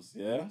plums,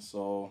 yeah?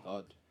 So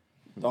God.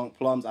 dunk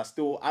plums, I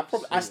still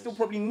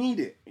probably need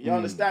it. You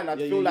understand? I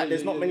feel like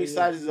there's not many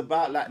sizes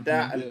about like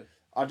that. And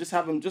I'll just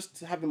have them just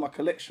to have in my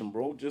collection,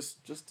 bro.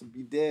 Just to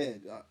be there.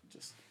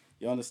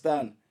 You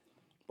understand?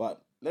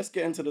 But let's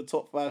get into the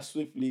top 5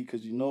 swiftly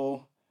because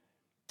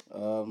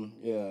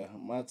Yeah,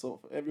 my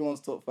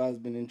everyone's top 5 has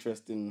been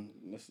interesting.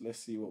 Let's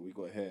see what we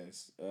got here.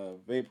 It's,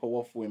 Vapor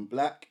Waffle in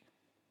black.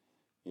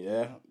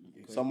 Yeah.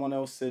 Okay. Someone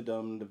else said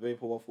the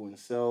Vapor Waffle in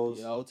cells.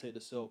 Yeah, I'll take the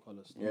cell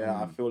colours.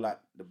 Yeah, I feel like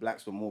the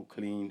blacks were more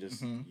clean.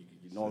 Just you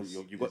know,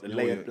 you got the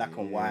layered black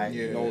and white.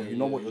 You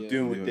know what you're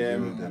doing with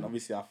them. And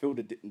obviously, I feel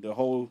the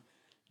whole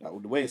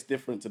the way it's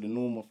different to the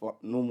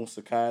normal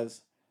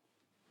Sakai's.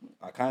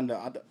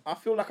 I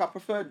feel like I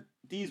preferred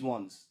these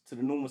ones to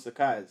the normal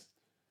Sakai's.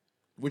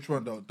 Which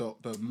one?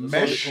 The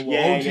mesh?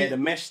 Yeah, the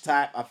mesh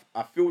type.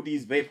 I feel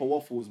these Vapor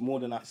Waffles more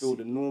than I feel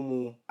the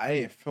normal. I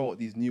ain't felt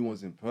these new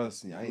ones in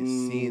person. I ain't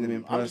seen them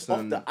in person. I'm just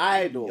off the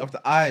eye though. Off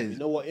the eyes. You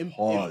know what? In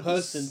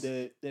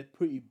person, they're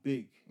pretty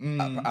big.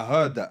 I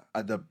heard that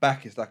at the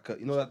back it's like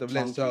you know like the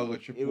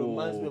Balenciaga triple. It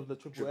reminds me of the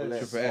triple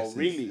S. Triple S. Oh,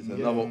 really? It's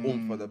another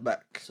oomph at the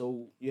back.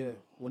 So yeah,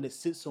 when it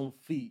sits on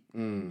feet,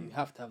 you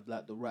have to have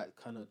like the right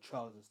kind of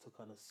trousers to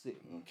kind of sit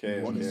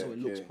on it, so it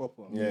looks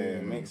proper.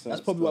 Yeah, makes sense.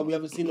 That's probably why we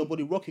haven't seen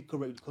nobody rock it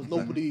correctly because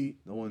nobody.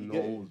 No one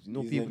knows. You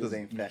know, These people niggas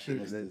ain't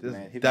fashionistas,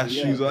 man. That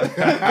shoes on.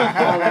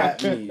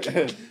 Alright, me.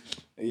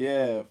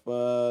 Yeah,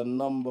 for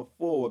number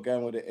 4, we're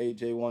going with the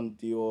AJ1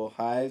 Dior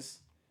highs.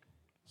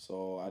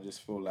 So I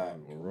just feel like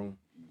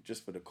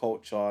just for the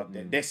culture,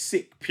 they're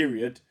sick.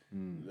 Period.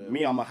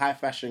 Me, I'm a high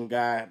fashion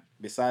guy.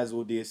 Besides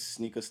all this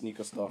sneaker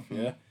stuff,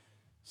 yeah.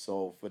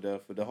 So for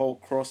the whole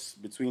cross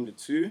between the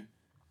two,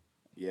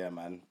 yeah,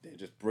 man, they're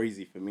just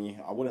brazy for me.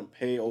 I wouldn't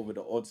pay over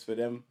the odds for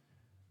them.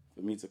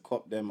 For me to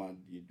cop them,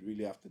 you'd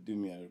really have to do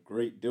me a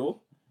great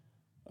deal.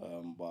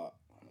 But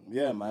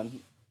yeah,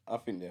 man, I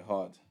think they're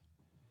hard.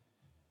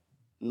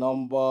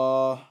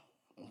 Number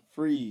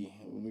 3,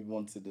 we'll move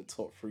on to the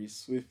top 3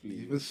 swiftly.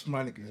 He was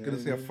smiling. He's gonna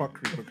say a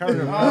fuckery, but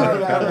carry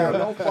on.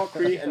 No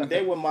fuckery, and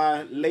they were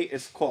my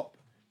latest cop,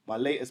 my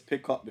latest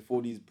pickup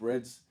before these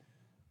breads.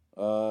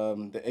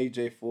 The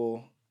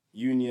AJ4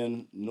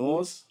 Union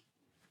Nors.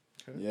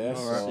 Okay. Yeah,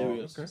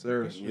 right.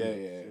 Serious.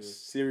 Yeah.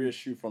 Serious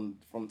shoe.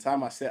 From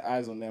time I set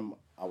eyes on them,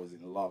 I was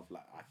in love.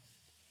 Like I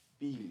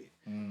feel it.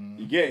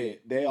 You get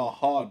it? They are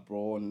hard,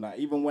 bro. And like,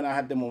 even when I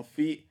had them on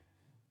feet,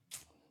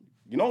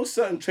 you know,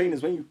 certain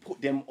trainers when you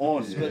put them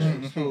on,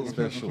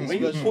 Special. When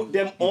you put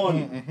them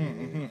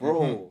on,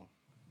 bro,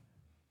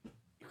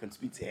 you can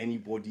speak to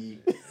anybody.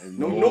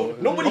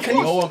 Nobody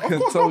can. No one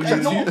can tell you.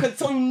 No one can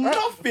tell you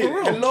nothing.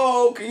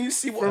 Hello, can you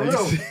see what I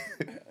see?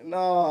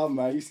 Nah,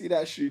 man, you see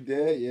that shoe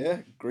there? Yeah,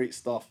 great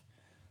stuff.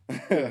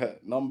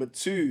 Number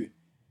 2,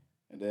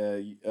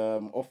 the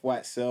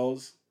Off-White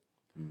Cells.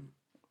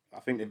 I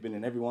think they've been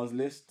in everyone's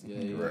list.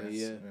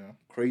 Yeah.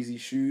 Crazy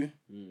shoe.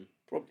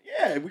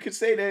 Yeah, we could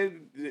say they're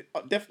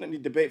definitely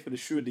debate for the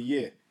shoe of the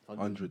year.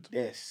 100.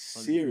 They're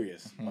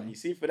serious. But you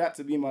see, for that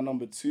to be my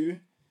number 2,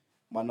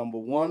 my number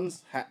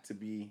 1s had to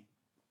be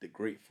the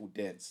Grateful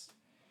Deads.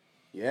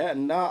 Yeah,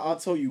 and now I'll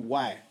tell you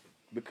why.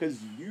 Because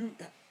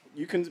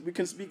we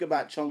can speak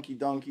about Chunky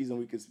Donkeys and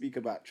we can speak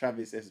about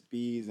Travis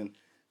SBs and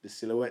the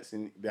silhouettes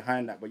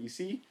behind that. But you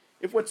see,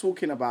 if we're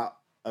talking about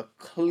a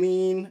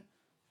clean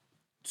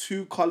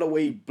 2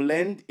 colorway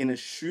blend in a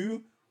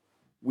shoe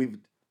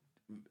with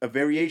a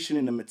variation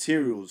in the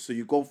materials, so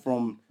you go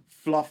from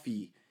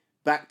fluffy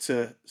back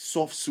to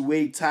soft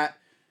suede type,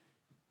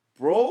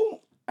 bro,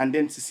 and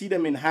then to see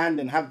them in hand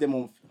and have them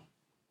on.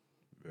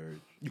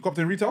 You copped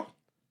in retail?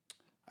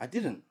 I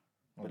didn't,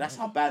 but that's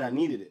how bad I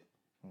needed it.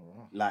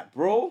 Like,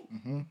 bro,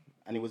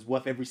 and it was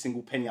worth every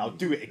single penny. I'll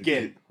do it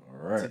again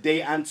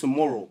today and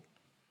tomorrow.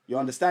 You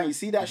understand? You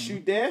see that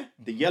shoe there,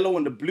 the yellow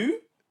and the blue.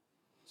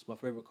 It's my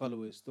favorite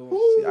colorway still.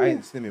 See, I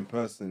ain't seen him in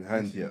person in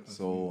hand yet,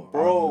 so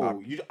bro,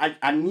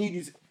 I need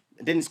you.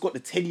 Then it's got the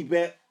teddy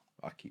bear.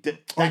 I keep. The,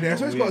 Oh, yeah,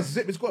 so it's got a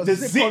zip. It's got a the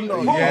zip on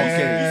bro,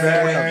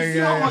 there. you see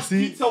how much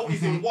detail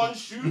is in one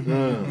shoe?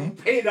 You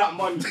pay that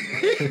money.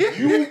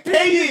 You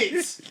pay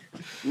it.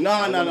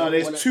 No.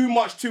 There's too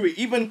much to it.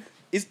 Even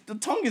the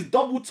tongue is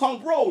double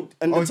tongue, bro.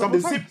 And it's double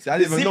tongue? See, I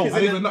didn't even know. I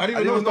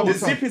didn't even know the double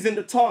zip tongue. is in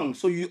the tongue,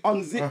 so you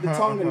unzip the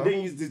tongue and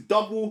then use this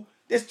double.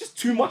 There's just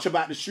too much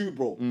about the shoe,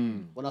 bro.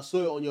 When I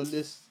saw it on your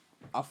list,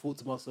 I thought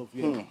to myself,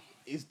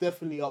 it's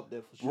definitely up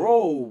there for sure.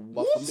 Bro,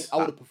 but for me, I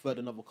would have preferred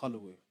another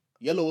colorway.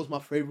 Yellow was my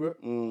favorite,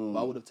 but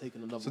I would have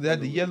taken another. So they had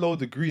the yellow,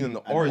 the green, and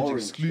the orange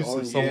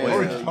exclusive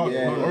somewhere.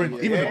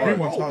 Orange, even the green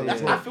one's hard.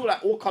 I feel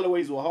like all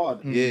colorways were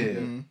hard.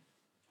 Yeah.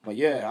 But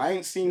yeah, I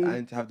ain't seen I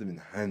need to have them in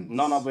hand.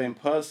 none of it in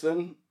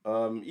person.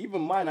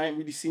 Even mine, I ain't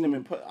really seen them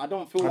in person. I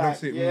don't feel like,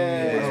 see it.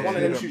 it's one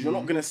of them Yeah. shoes you're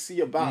not gonna see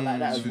about like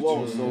that as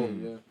well. So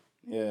yeah.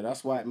 yeah,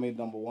 that's why it made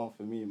number 1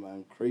 for me,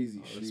 man.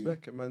 Crazy shoe.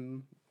 Respect it,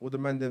 man. All the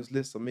man them's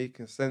lists are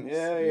making sense.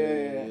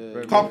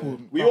 Yeah. Couple.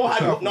 We all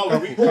had one or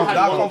two We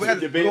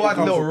debate. all had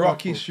a little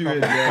Rocky shoe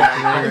in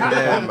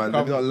there, man.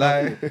 Let me not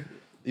lie.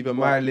 Even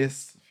my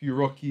list, few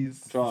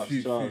Rockies. Trust.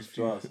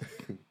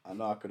 I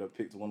know I could have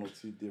picked 1 or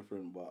 2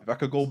 different, but If I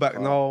could go back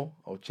now,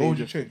 I'll What change would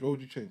you it. change? What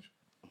would you change?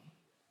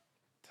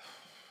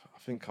 I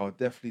think I'll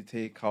definitely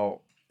take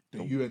out. The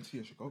UNT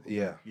in Chicago.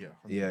 Yeah.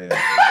 Yeah.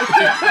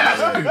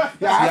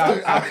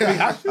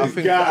 I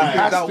think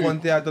that one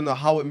day, I don't know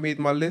how it made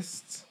my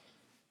list.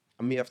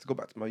 I may have to go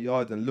back to my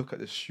yard and look at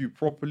the shoe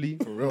properly.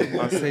 For real.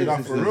 I say Nah,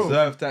 this for real.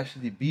 deserve to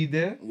actually be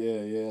there.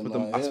 Yeah. But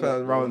Nah, I yeah, spent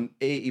that, around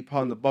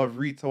 £80 above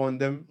retail on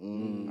them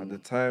Mm. at the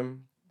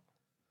time.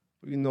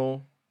 But you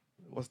know,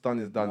 what's done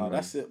is done, Nah, man.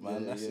 that's it,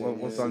 man. That's it.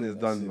 What's yeah, done is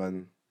that's done, it.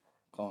 man.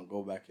 Can't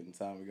go back in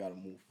time. We gotta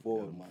move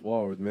forward, man.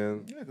 Forward,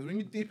 man. Yeah, because when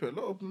you deep it,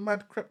 a lot of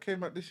mad crap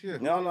came out this year.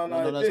 No, No,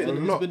 it did.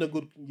 it's been a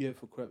good year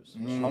for crepes.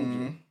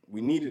 100. We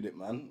needed it,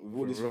 man. With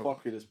all this real.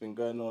 fuckery that's been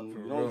going on, you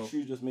know, real.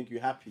 shoes just make you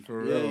happy.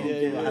 For Yeah, real. yeah,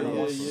 You yeah, had yeah,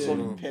 a yeah.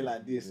 solid pair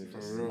like this. You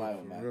just For real, smile,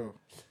 for man. real.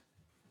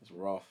 It's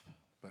rough.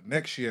 But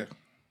next year,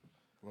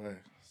 boy,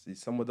 See,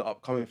 some of the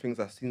upcoming things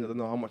I've seen, I don't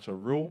know how much are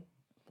real,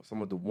 but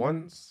some of the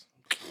ones,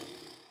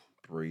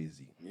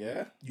 crazy.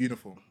 Yeah.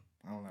 uniform.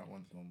 I don't like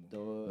ones no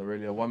more. Not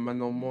really a one man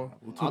no more.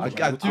 We'll talk I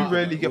about it. do We'll talk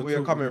really about it. get where you're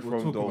We'll coming talk from,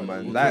 about though, it.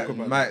 man. We'll Like talk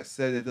about Mike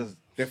said, it does.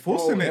 They're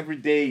forcing Bro, it. every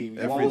day.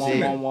 Every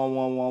day. One.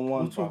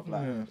 We'll talk,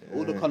 Like, yeah.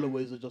 All the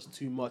colorways are just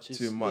too much.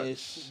 Too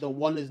much. The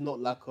one is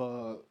not like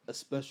a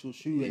special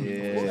shoe anymore.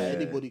 It's like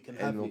anybody can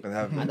have Anyone it. can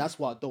have it. And that's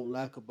what I don't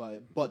like about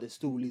it. But they're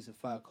still releasing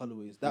 5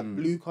 colorways. That Mm.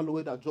 blue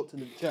colorway that dropped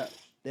in the chat,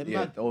 they're Yeah,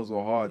 mad. those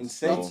were hard.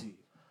 Insane. So,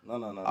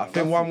 No. I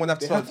think what I'm gonna have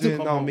to They start have to doing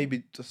come now, out.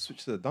 maybe just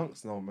switch to the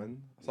dunks now,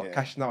 man. Start Yeah.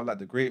 cashing out like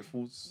the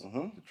Gratefuls,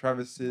 the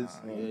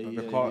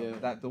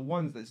Travises, like the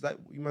ones that's like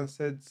you man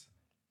said.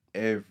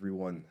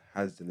 Everyone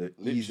has the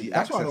Literally. easy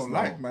That's access what I don't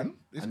now. like, man.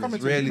 It's And coming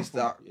it's to really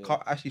uniform.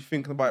 start actually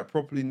thinking about it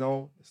properly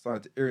now. It's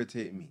starting to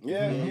irritate me.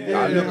 Yeah.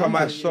 I look at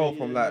my yeah, shelf,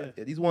 yeah, I'm yeah, like,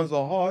 these ones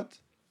are hard,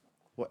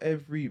 but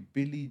every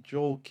Billy,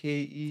 Joe,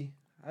 KE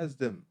has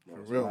them. For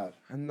real.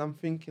 And I'm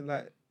thinking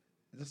like,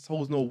 this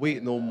holds no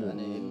weight no more.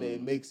 And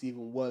it makes it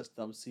even worse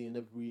that I'm seeing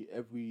every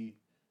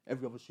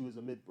other shoe is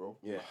a mid, bro.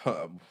 Yeah.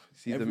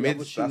 See the Every other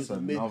mids, shoe that's is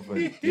a mid. another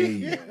day.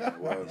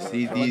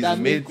 See But these that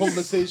mid mids.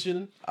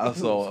 conversation,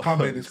 Also, It's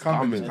coming, it's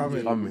coming, it's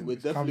and coming. we're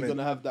definitely coming.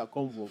 gonna have that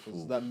convo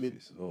because that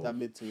mid oh.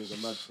 thing is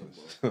a mad thing,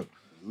 bro.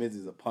 Mids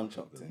is a punch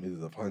up The thing.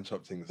 mids are punch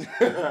up things.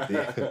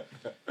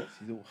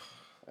 See,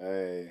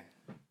 Hey.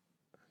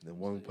 then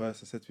one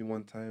person said to me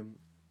one time,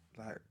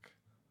 like,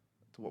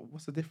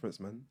 what's the difference,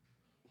 man?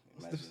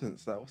 What's the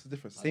difference? Like, what's the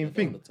difference? I Same get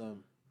that all thing. the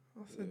time.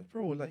 I said,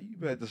 bro, like, you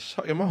better just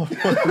shut your mouth.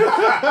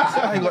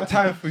 I ain't got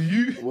time for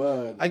you.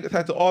 Word. I ain't got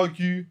time to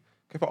argue.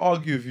 If I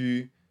argue with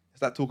you,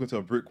 it's like talking to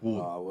a brick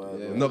wall. Ah, word.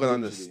 Yeah. You're not gonna Literally.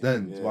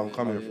 understand Yeah. where I'm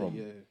coming Yeah, from.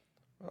 yeah.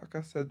 Like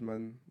I said,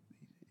 man,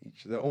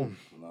 each their own.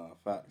 Nah,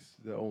 facts.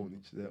 Their own,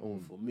 each their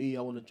own. For me,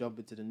 I want to jump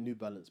into the New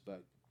Balance bag.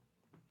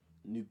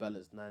 New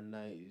Balance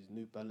 990s,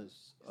 New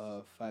Balance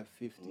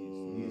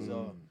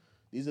 550s.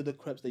 These are the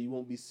crepes that you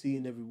won't be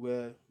seeing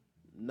everywhere.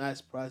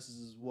 Nice prices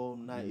as well,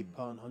 £90,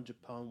 £100,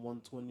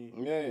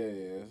 £120.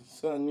 Yeah.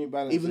 Certain New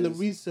Balance. Even the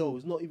resale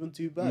is not even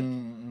too bad.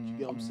 Mm, You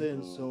get what I'm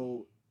saying?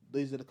 So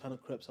these are the kind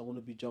of crepes I want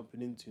to be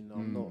jumping into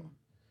now.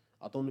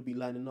 I don't want to be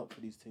lining up for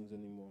these things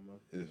anymore, man.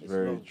 It's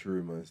very long.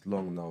 true, man. It's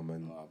long now,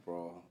 man. Nah,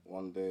 bro.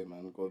 One day,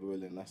 man, God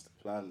willing, that's the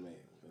plan, mate.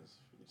 Because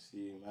you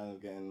see, man,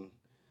 getting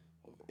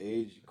of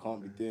age, you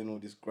can't be doing all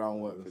this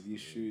groundwork for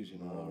these shoes, you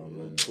know.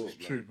 It's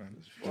true, man.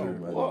 It's True, true.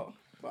 man. What?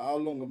 But how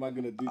long am I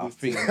gonna do I this?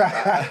 think, thing?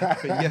 I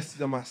think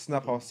yesterday on my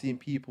snap, I was seeing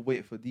people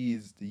wait for the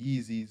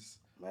Yeezys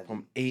Imagine.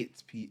 from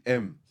 8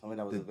 p.m. Something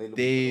that was the available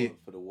day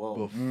for the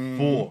world.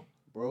 before.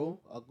 Bro,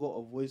 I got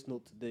a voice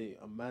note today.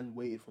 A man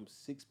waited from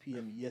 6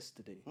 p.m.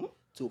 yesterday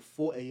till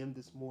 4 a.m.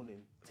 this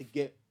morning to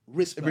get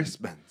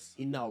Wristbands.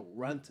 He now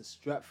ran to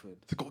Stratford.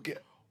 To go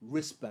get.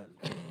 Wristband.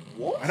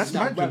 What? And that's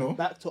Now mad, you ran know.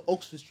 back to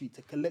Oxford Street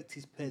to collect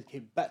his pairs.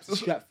 Came back to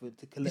Stratford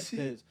to collect see,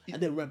 pairs, and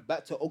then ran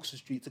back to Oxford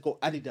Street to go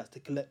Adidas to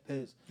collect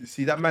pairs. You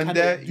see that man Can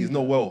there? they do He's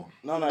not that? well.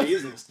 No, he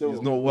isn't still.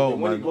 He's not well, But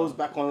when man. he goes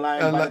back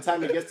online, And by like- the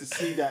time he gets to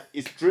see that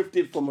it's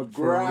drifted from a For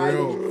grind.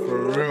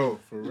 real.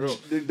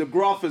 The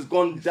graph has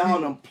gone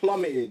down and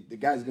plummeted. The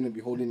guy's gonna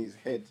be holding his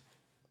head.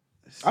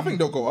 I think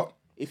they'll go up.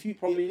 If you,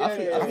 Probably, I yeah,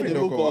 think, yeah, I yeah. think they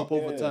They'll will go go up. up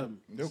over Yeah.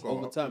 time. They'll go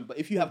over up. time. But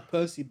if you have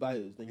Percy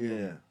buyers, then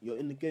Yeah. you're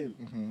in the game.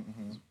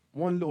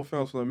 One little thing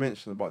I was going to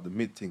mention about the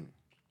mid thing.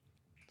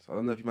 So I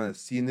don't know if you might have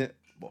seen it,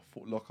 but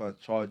Foot Locker are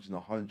charging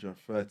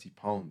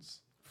 £130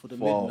 For the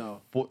mid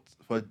now.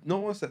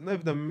 What's that? Not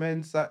even the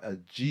men's at a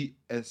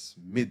GS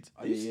mid.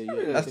 Are you Yeah.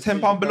 serious? That's They've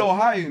 £10 changed the below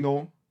price. high, you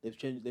know. They've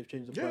changed the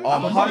price.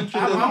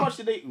 How much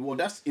did they? Well,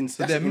 that's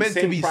insane. So they're meant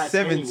to be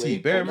 70.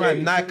 Bear in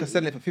mind, Nike are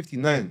selling it for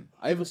 59.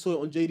 I even saw it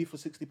on JD for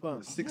 £60.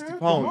 £60.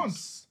 come on.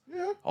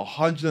 Yeah.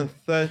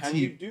 130. Can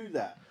you do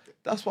that?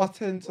 That's what I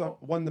tend to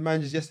one of the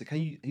managers yesterday.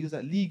 Can you use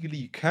that legally?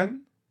 You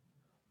can,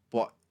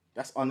 but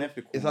That's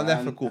unethical. it's man.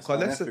 unethical. That's Cause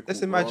let's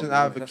unethical, imagine bro.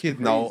 I have a That's kid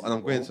now crazy, and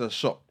I'm going bro. to a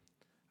shop,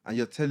 and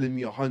you're telling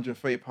me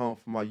 £130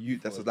 for my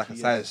youth. That's For a like a GS.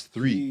 size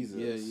 3. Jesus.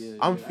 Yeah.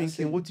 I'm That's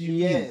thinking, a what do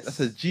you mean? GS. That's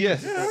a GS.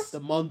 Yeah. The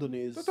demand on it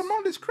is The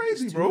demand is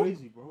crazy, it's too bro.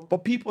 crazy, bro.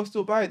 But people are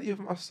still buying it.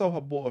 Even myself, I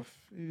bought a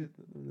few.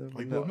 you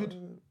bought a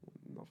mid?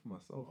 Not for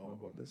myself,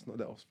 but let's not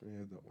let Offspring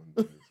hear that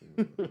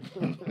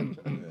one.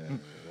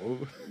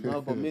 Yeah.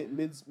 No, but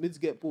mids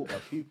get bought by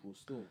people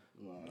still,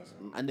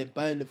 and they're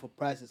buying it for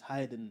prices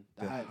higher than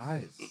the The highs.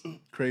 highs,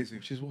 Crazy.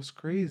 which is what's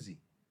crazy.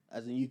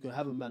 As in, you can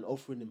have a man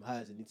offering him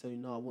highs, and he tell you,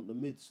 "No, I want the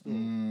mids still."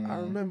 I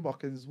remember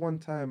because one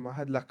time I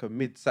had like a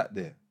mid sat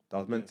there, I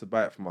was meant to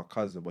buy it for my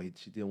cousin, but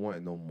she didn't want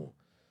it no more.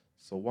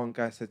 So one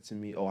guy said to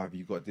me, "Oh, have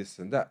you got this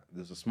and that?"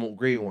 There's a smoke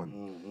grey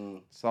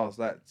one. So I was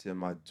like to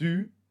him, "I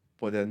do,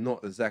 but they're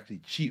not exactly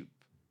cheap."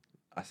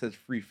 I said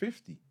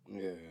 350.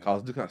 Yeah. I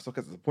was looking at stock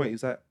at the point.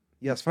 He's like,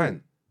 "Yeah, it's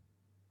fine."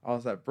 I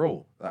was like,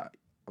 "Bro, like,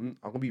 I'm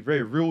gonna be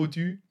very real with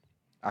you.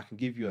 I can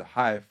give you a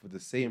high for the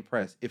same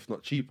price, if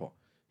not cheaper."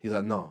 He's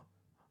like, "No,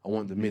 I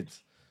want the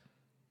mids."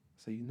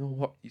 So you know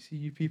what? You see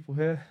you people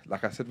here,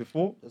 like I said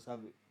before, Let's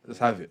have it. let's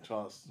have it.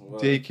 Trust.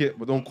 Take it,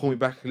 but don't call me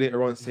back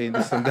later on saying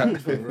this and that.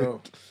 For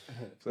real.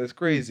 So it's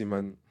crazy,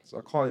 man. So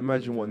I can't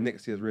imagine what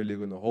next year's really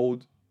going to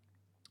hold.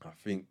 I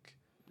think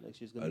Next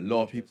year's a gonna be lot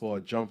of interesting. people are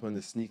jumping on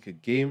the sneaker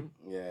game.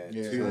 Yeah,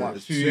 Yeah. too much.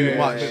 It's too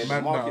much. The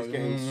Mad market's now.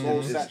 getting so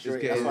It's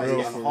saturated. getting That's why real,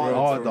 it's getting for real,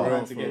 harder for for real,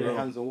 them to get for their real.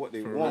 hands on what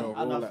they For want. real.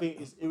 And bro, I like, think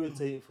it's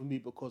irritating for me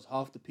because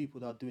half the people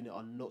that are doing it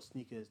are not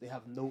sneakers. They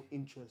have no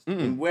interest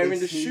in wearing in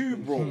the shoe,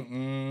 sneakers. bro.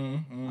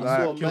 I Like,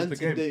 saw a kills man the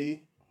game.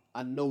 today.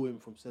 I know him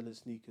from selling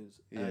sneakers.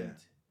 Yeah. And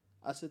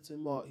I said to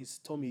him, he's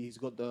told me he's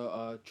got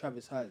the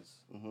Travis Highs.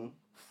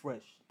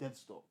 Fresh, dead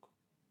stock.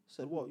 I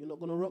said, what, you're not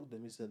going to rock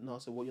them? He said, no. I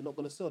said, what, you're not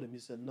going to sell them? He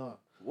said, nah.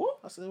 What?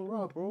 I said, all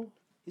right, bro.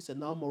 He said,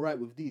 no, I'm all right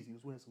with these. He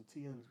was wearing some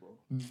TNs, bro.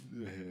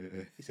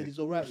 He said he's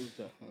all right with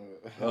that.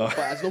 But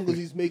as long as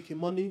he's making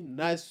money,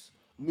 nice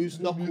moose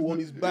knuckle on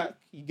his back,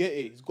 you get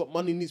it. He's got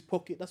money in his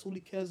pocket. That's all he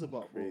cares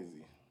about, bro.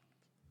 Crazy.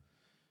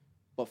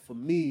 But for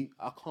me,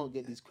 I can't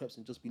get these crepes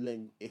and just be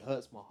letting... It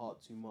hurts my heart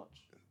too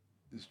much.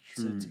 It's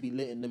true. To be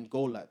letting them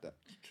go like that.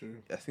 True.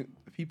 I think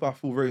the people I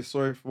feel very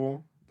sorry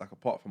for, like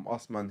apart from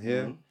us, man,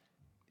 here,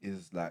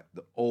 is like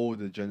the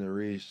older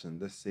generation.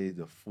 Let's say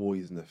the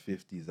 40s and the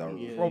 50s are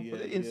Yeah, proper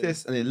yeah,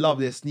 incest and they love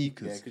their Yeah,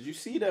 sneakers. because you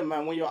see them,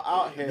 man, when you're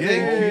out here.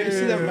 Yeah, you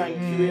see them, man,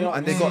 queuing up.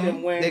 And you they see got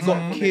them wearing they something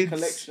got from their kids,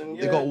 collection.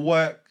 they got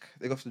work,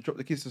 they got to drop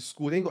the kids to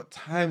school. They ain't got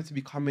time to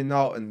be coming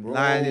out and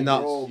lining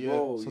up.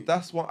 Bro. So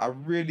that's what I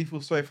really feel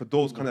sorry for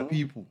those kind of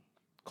people.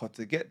 Cause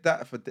to get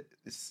that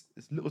it's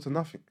little to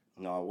nothing.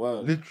 No,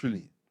 word.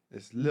 Literally,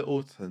 it's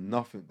little to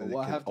nothing that But they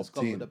what I can have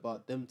discovered obtain.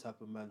 about them type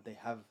of man, they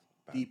have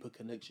deeper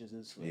connections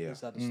inside Yeah. the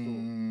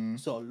store.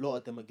 So a lot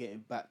of them are getting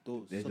back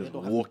doors. They so just they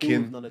don't walk have to deal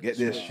with in, none of get this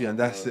their shit. shit, and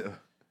that's it.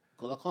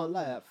 Because I can't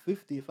lie, at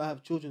 50, if I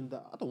have children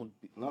that I don't want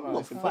to be... No, I'm not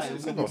it's fighting.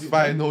 impossible. I'm Not not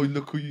fighting no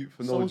look at you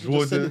for no Someone should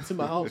just send Jordan. it to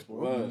my house, bro.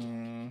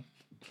 Word.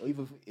 Or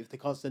even if they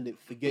can't send it,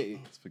 forget it.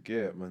 Just forget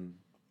it, man.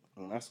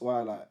 And that's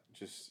why, like,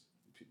 just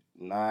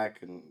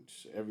Nike and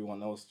just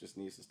everyone else just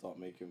needs to start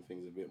making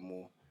things a bit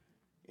more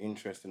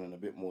interesting and a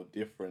bit more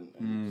different.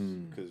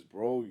 Because,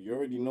 bro, you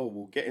already know,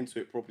 we'll get into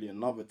it properly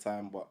another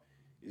time, but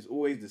it's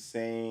always the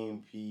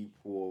same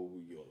people.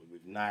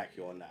 With Nike,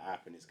 you're on the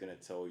app and it's going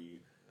to tell you,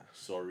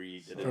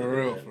 sorry.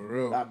 For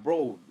real. Like,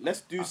 bro,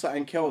 let's do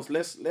something else.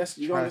 Let's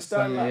you Try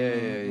understand? something, Like,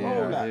 yeah.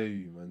 bro, I like, hear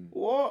you, man.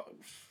 what?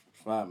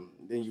 Fam,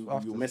 then you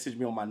After- message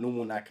me on my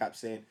normal Nike app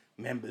saying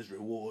members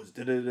rewards.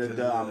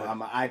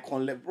 I'm an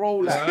icon, like, bro.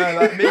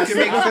 Like, Make it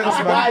make sense,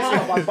 I man. buy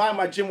stuff. I buy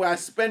my gym where I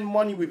spend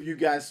money with you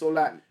guys. So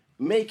like,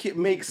 make it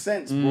make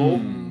sense, bro.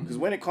 Because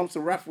when it comes to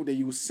raffle day,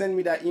 you will send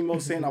me that email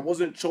saying I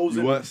wasn't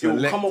chosen. You weren't It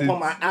will come up selected. on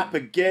my app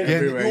again.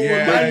 Everywhere. You'll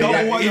Yeah, remind me don't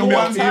that want email you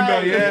one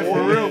time,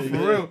 Yeah,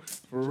 bro.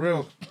 for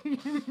real.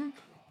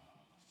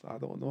 So I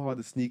don't know how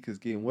the sneakers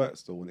game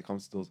works though when it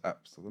comes to those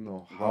apps. I don't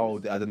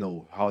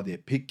know how they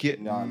pick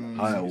it, No,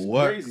 how it's it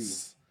works.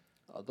 crazy.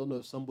 I don't know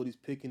if somebody's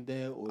picking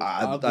there or...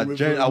 I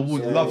algorithms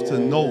would or- love to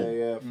know.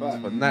 Yeah,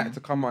 fact. For Nike to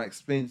come out and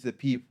explain to the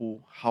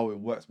people how it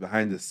works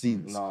behind the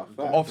scenes. Nah, The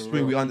fact.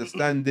 Offspring, we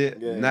understand it.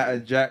 Yeah.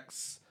 Nike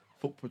Jacks,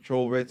 Foot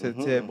Patrol, Red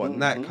Tear, but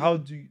Nike, how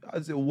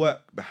does it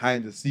work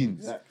behind the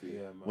scenes? Exactly.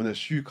 Yeah, man. When a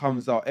shoe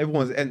comes out,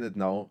 everyone's entered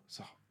now.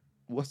 So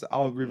what's the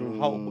algorithm?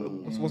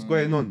 What's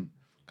going on?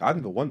 I've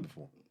never won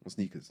before on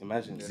sneakers.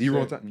 Imagine.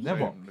 Zero Same, time.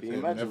 Never. Can you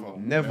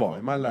imagine? Never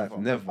in my life.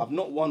 Never. I've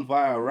not won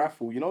via a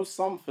raffle. You know,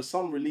 for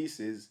some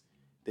releases,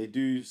 they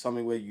do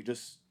something where you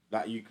just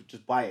like you could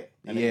just buy it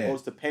and then Yeah. it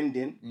goes to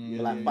pending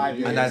for like 5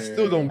 minutes. And I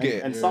still don't get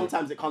it. And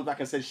sometimes it comes back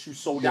and says shoe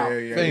sold out.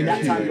 Thank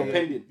That you. time you're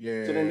pending.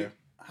 Yeah, So then, yeah.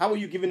 how are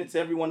you giving it to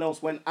everyone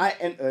else when I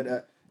entered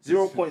at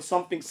 0 point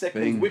something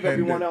seconds Pending. with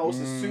everyone else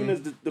as soon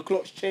as the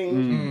clock's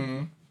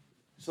changed?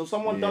 So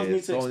someone does need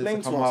to someone needs explain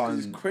to come us out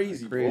because and- it's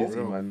crazy, crazy,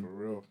 bro. man. For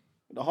real.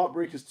 The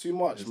heartbreak is too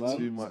much, It's man.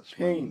 too much,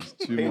 Pain. man.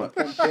 It's too Pain much.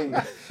 upon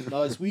pain.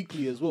 No, it's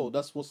weekly as well.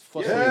 That's what's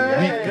frustrating.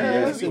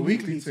 Yeah, It's a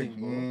weekly thing,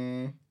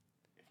 bro.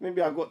 Maybe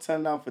I got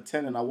 10 down for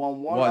 10 and I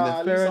won one. Well, Ah, then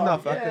at fair least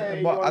enough. Yeah,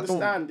 you But I don't-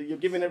 understand. You're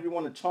giving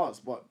everyone a chance,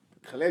 but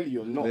clearly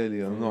you're not.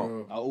 Clearly or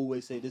not. I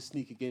always say this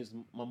sneaker game is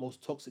my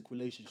most toxic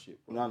relationship,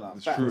 bro. No,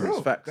 It's facts. true. Real.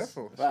 It's facts.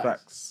 Therefore. It's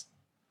facts.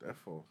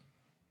 Therefore.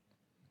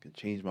 Can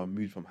change my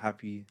mood from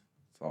happy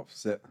to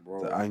upset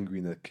Bro. to angry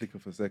in a click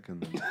of a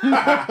second.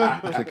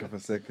 Click of a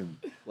second.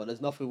 But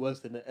there's nothing worse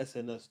than the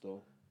SNS,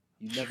 though.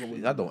 You never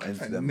win. I don't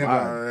enter them. Never,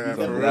 Man. yeah, These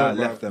for are real, I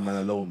bro. left them man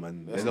alone,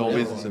 man. They That's don't not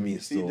listen ever. to me You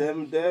see still.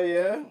 them there,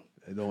 yeah?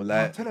 They don't Like,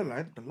 like. tell a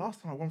lie. The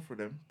last time I won for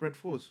them, Bread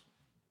Fours.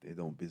 They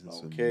don't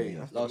business with Okay. me.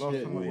 That's Last the last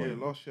year. time.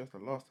 Ooh. Last year.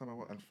 That's the last time I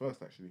won, and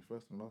first actually,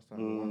 first and last time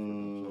I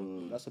won for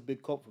them. So. That's a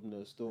big cop from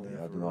there still. Yeah,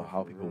 I don't know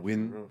how people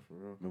win. For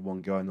real. With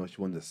one girl, I know she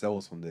won the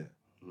sales from there.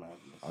 Madness.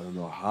 I don't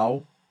know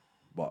how,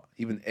 but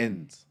even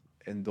End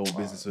don't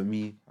business with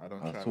me I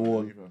don't at travel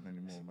all. either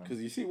anymore, man.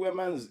 Because you see where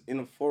man's in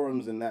the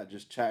forums and that,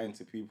 just chatting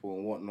to people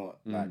and whatnot.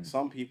 Like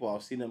some people,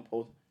 I've seen them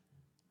post,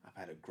 I've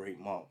had a great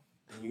month.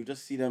 And you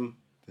just see them,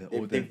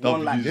 they've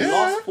won like the Ws.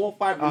 last 4 or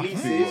 5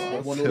 releases.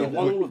 They won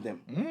all of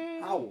them.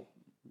 How?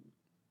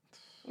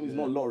 It's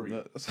not lottery.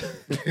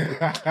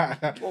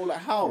 Bro, like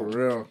how? For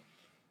real.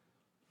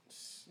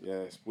 Yeah,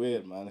 it's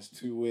weird, man. It's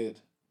too weird.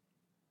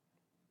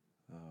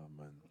 Oh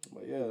man.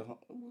 But yeah,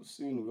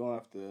 soon we're gonna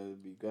have to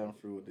be going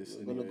through with this.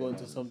 We're gonna go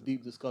into some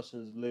deep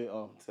discussions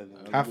later. telling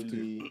you. Have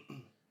to.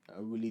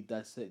 really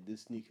dissect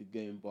this sneaker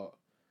game, but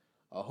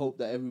I hope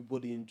that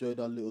everybody enjoyed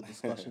our little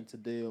discussion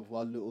today of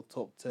our little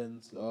top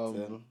 10s.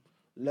 10.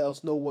 Let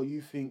us know what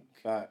you think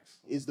Facts.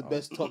 is the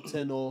best top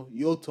 10 or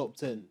your top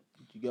 10.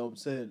 You get what I'm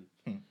saying?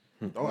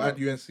 Don't add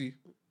UNC.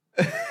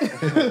 I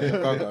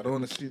don't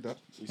want to see that.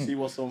 You see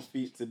what's on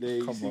feet today.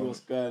 You Come see on. what's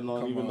going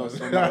on. Come Even though on.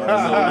 someone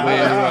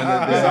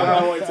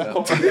wanted to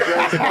copy the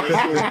dress.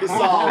 It's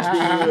all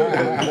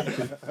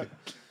good.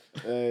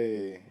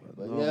 Hey.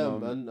 But yeah,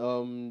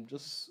 man.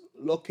 Just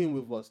lock in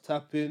with us,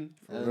 tap in,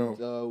 and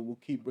real. we'll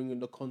keep bringing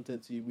the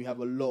content to you. We have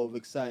a lot of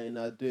exciting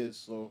ideas,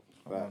 so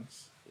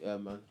Facts. yeah,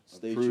 man.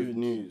 Stay Approved tuned.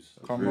 news.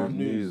 Come on.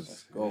 News.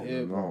 Let's go.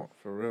 Yeah, No.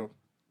 For real.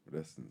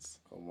 Lessons.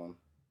 Come on.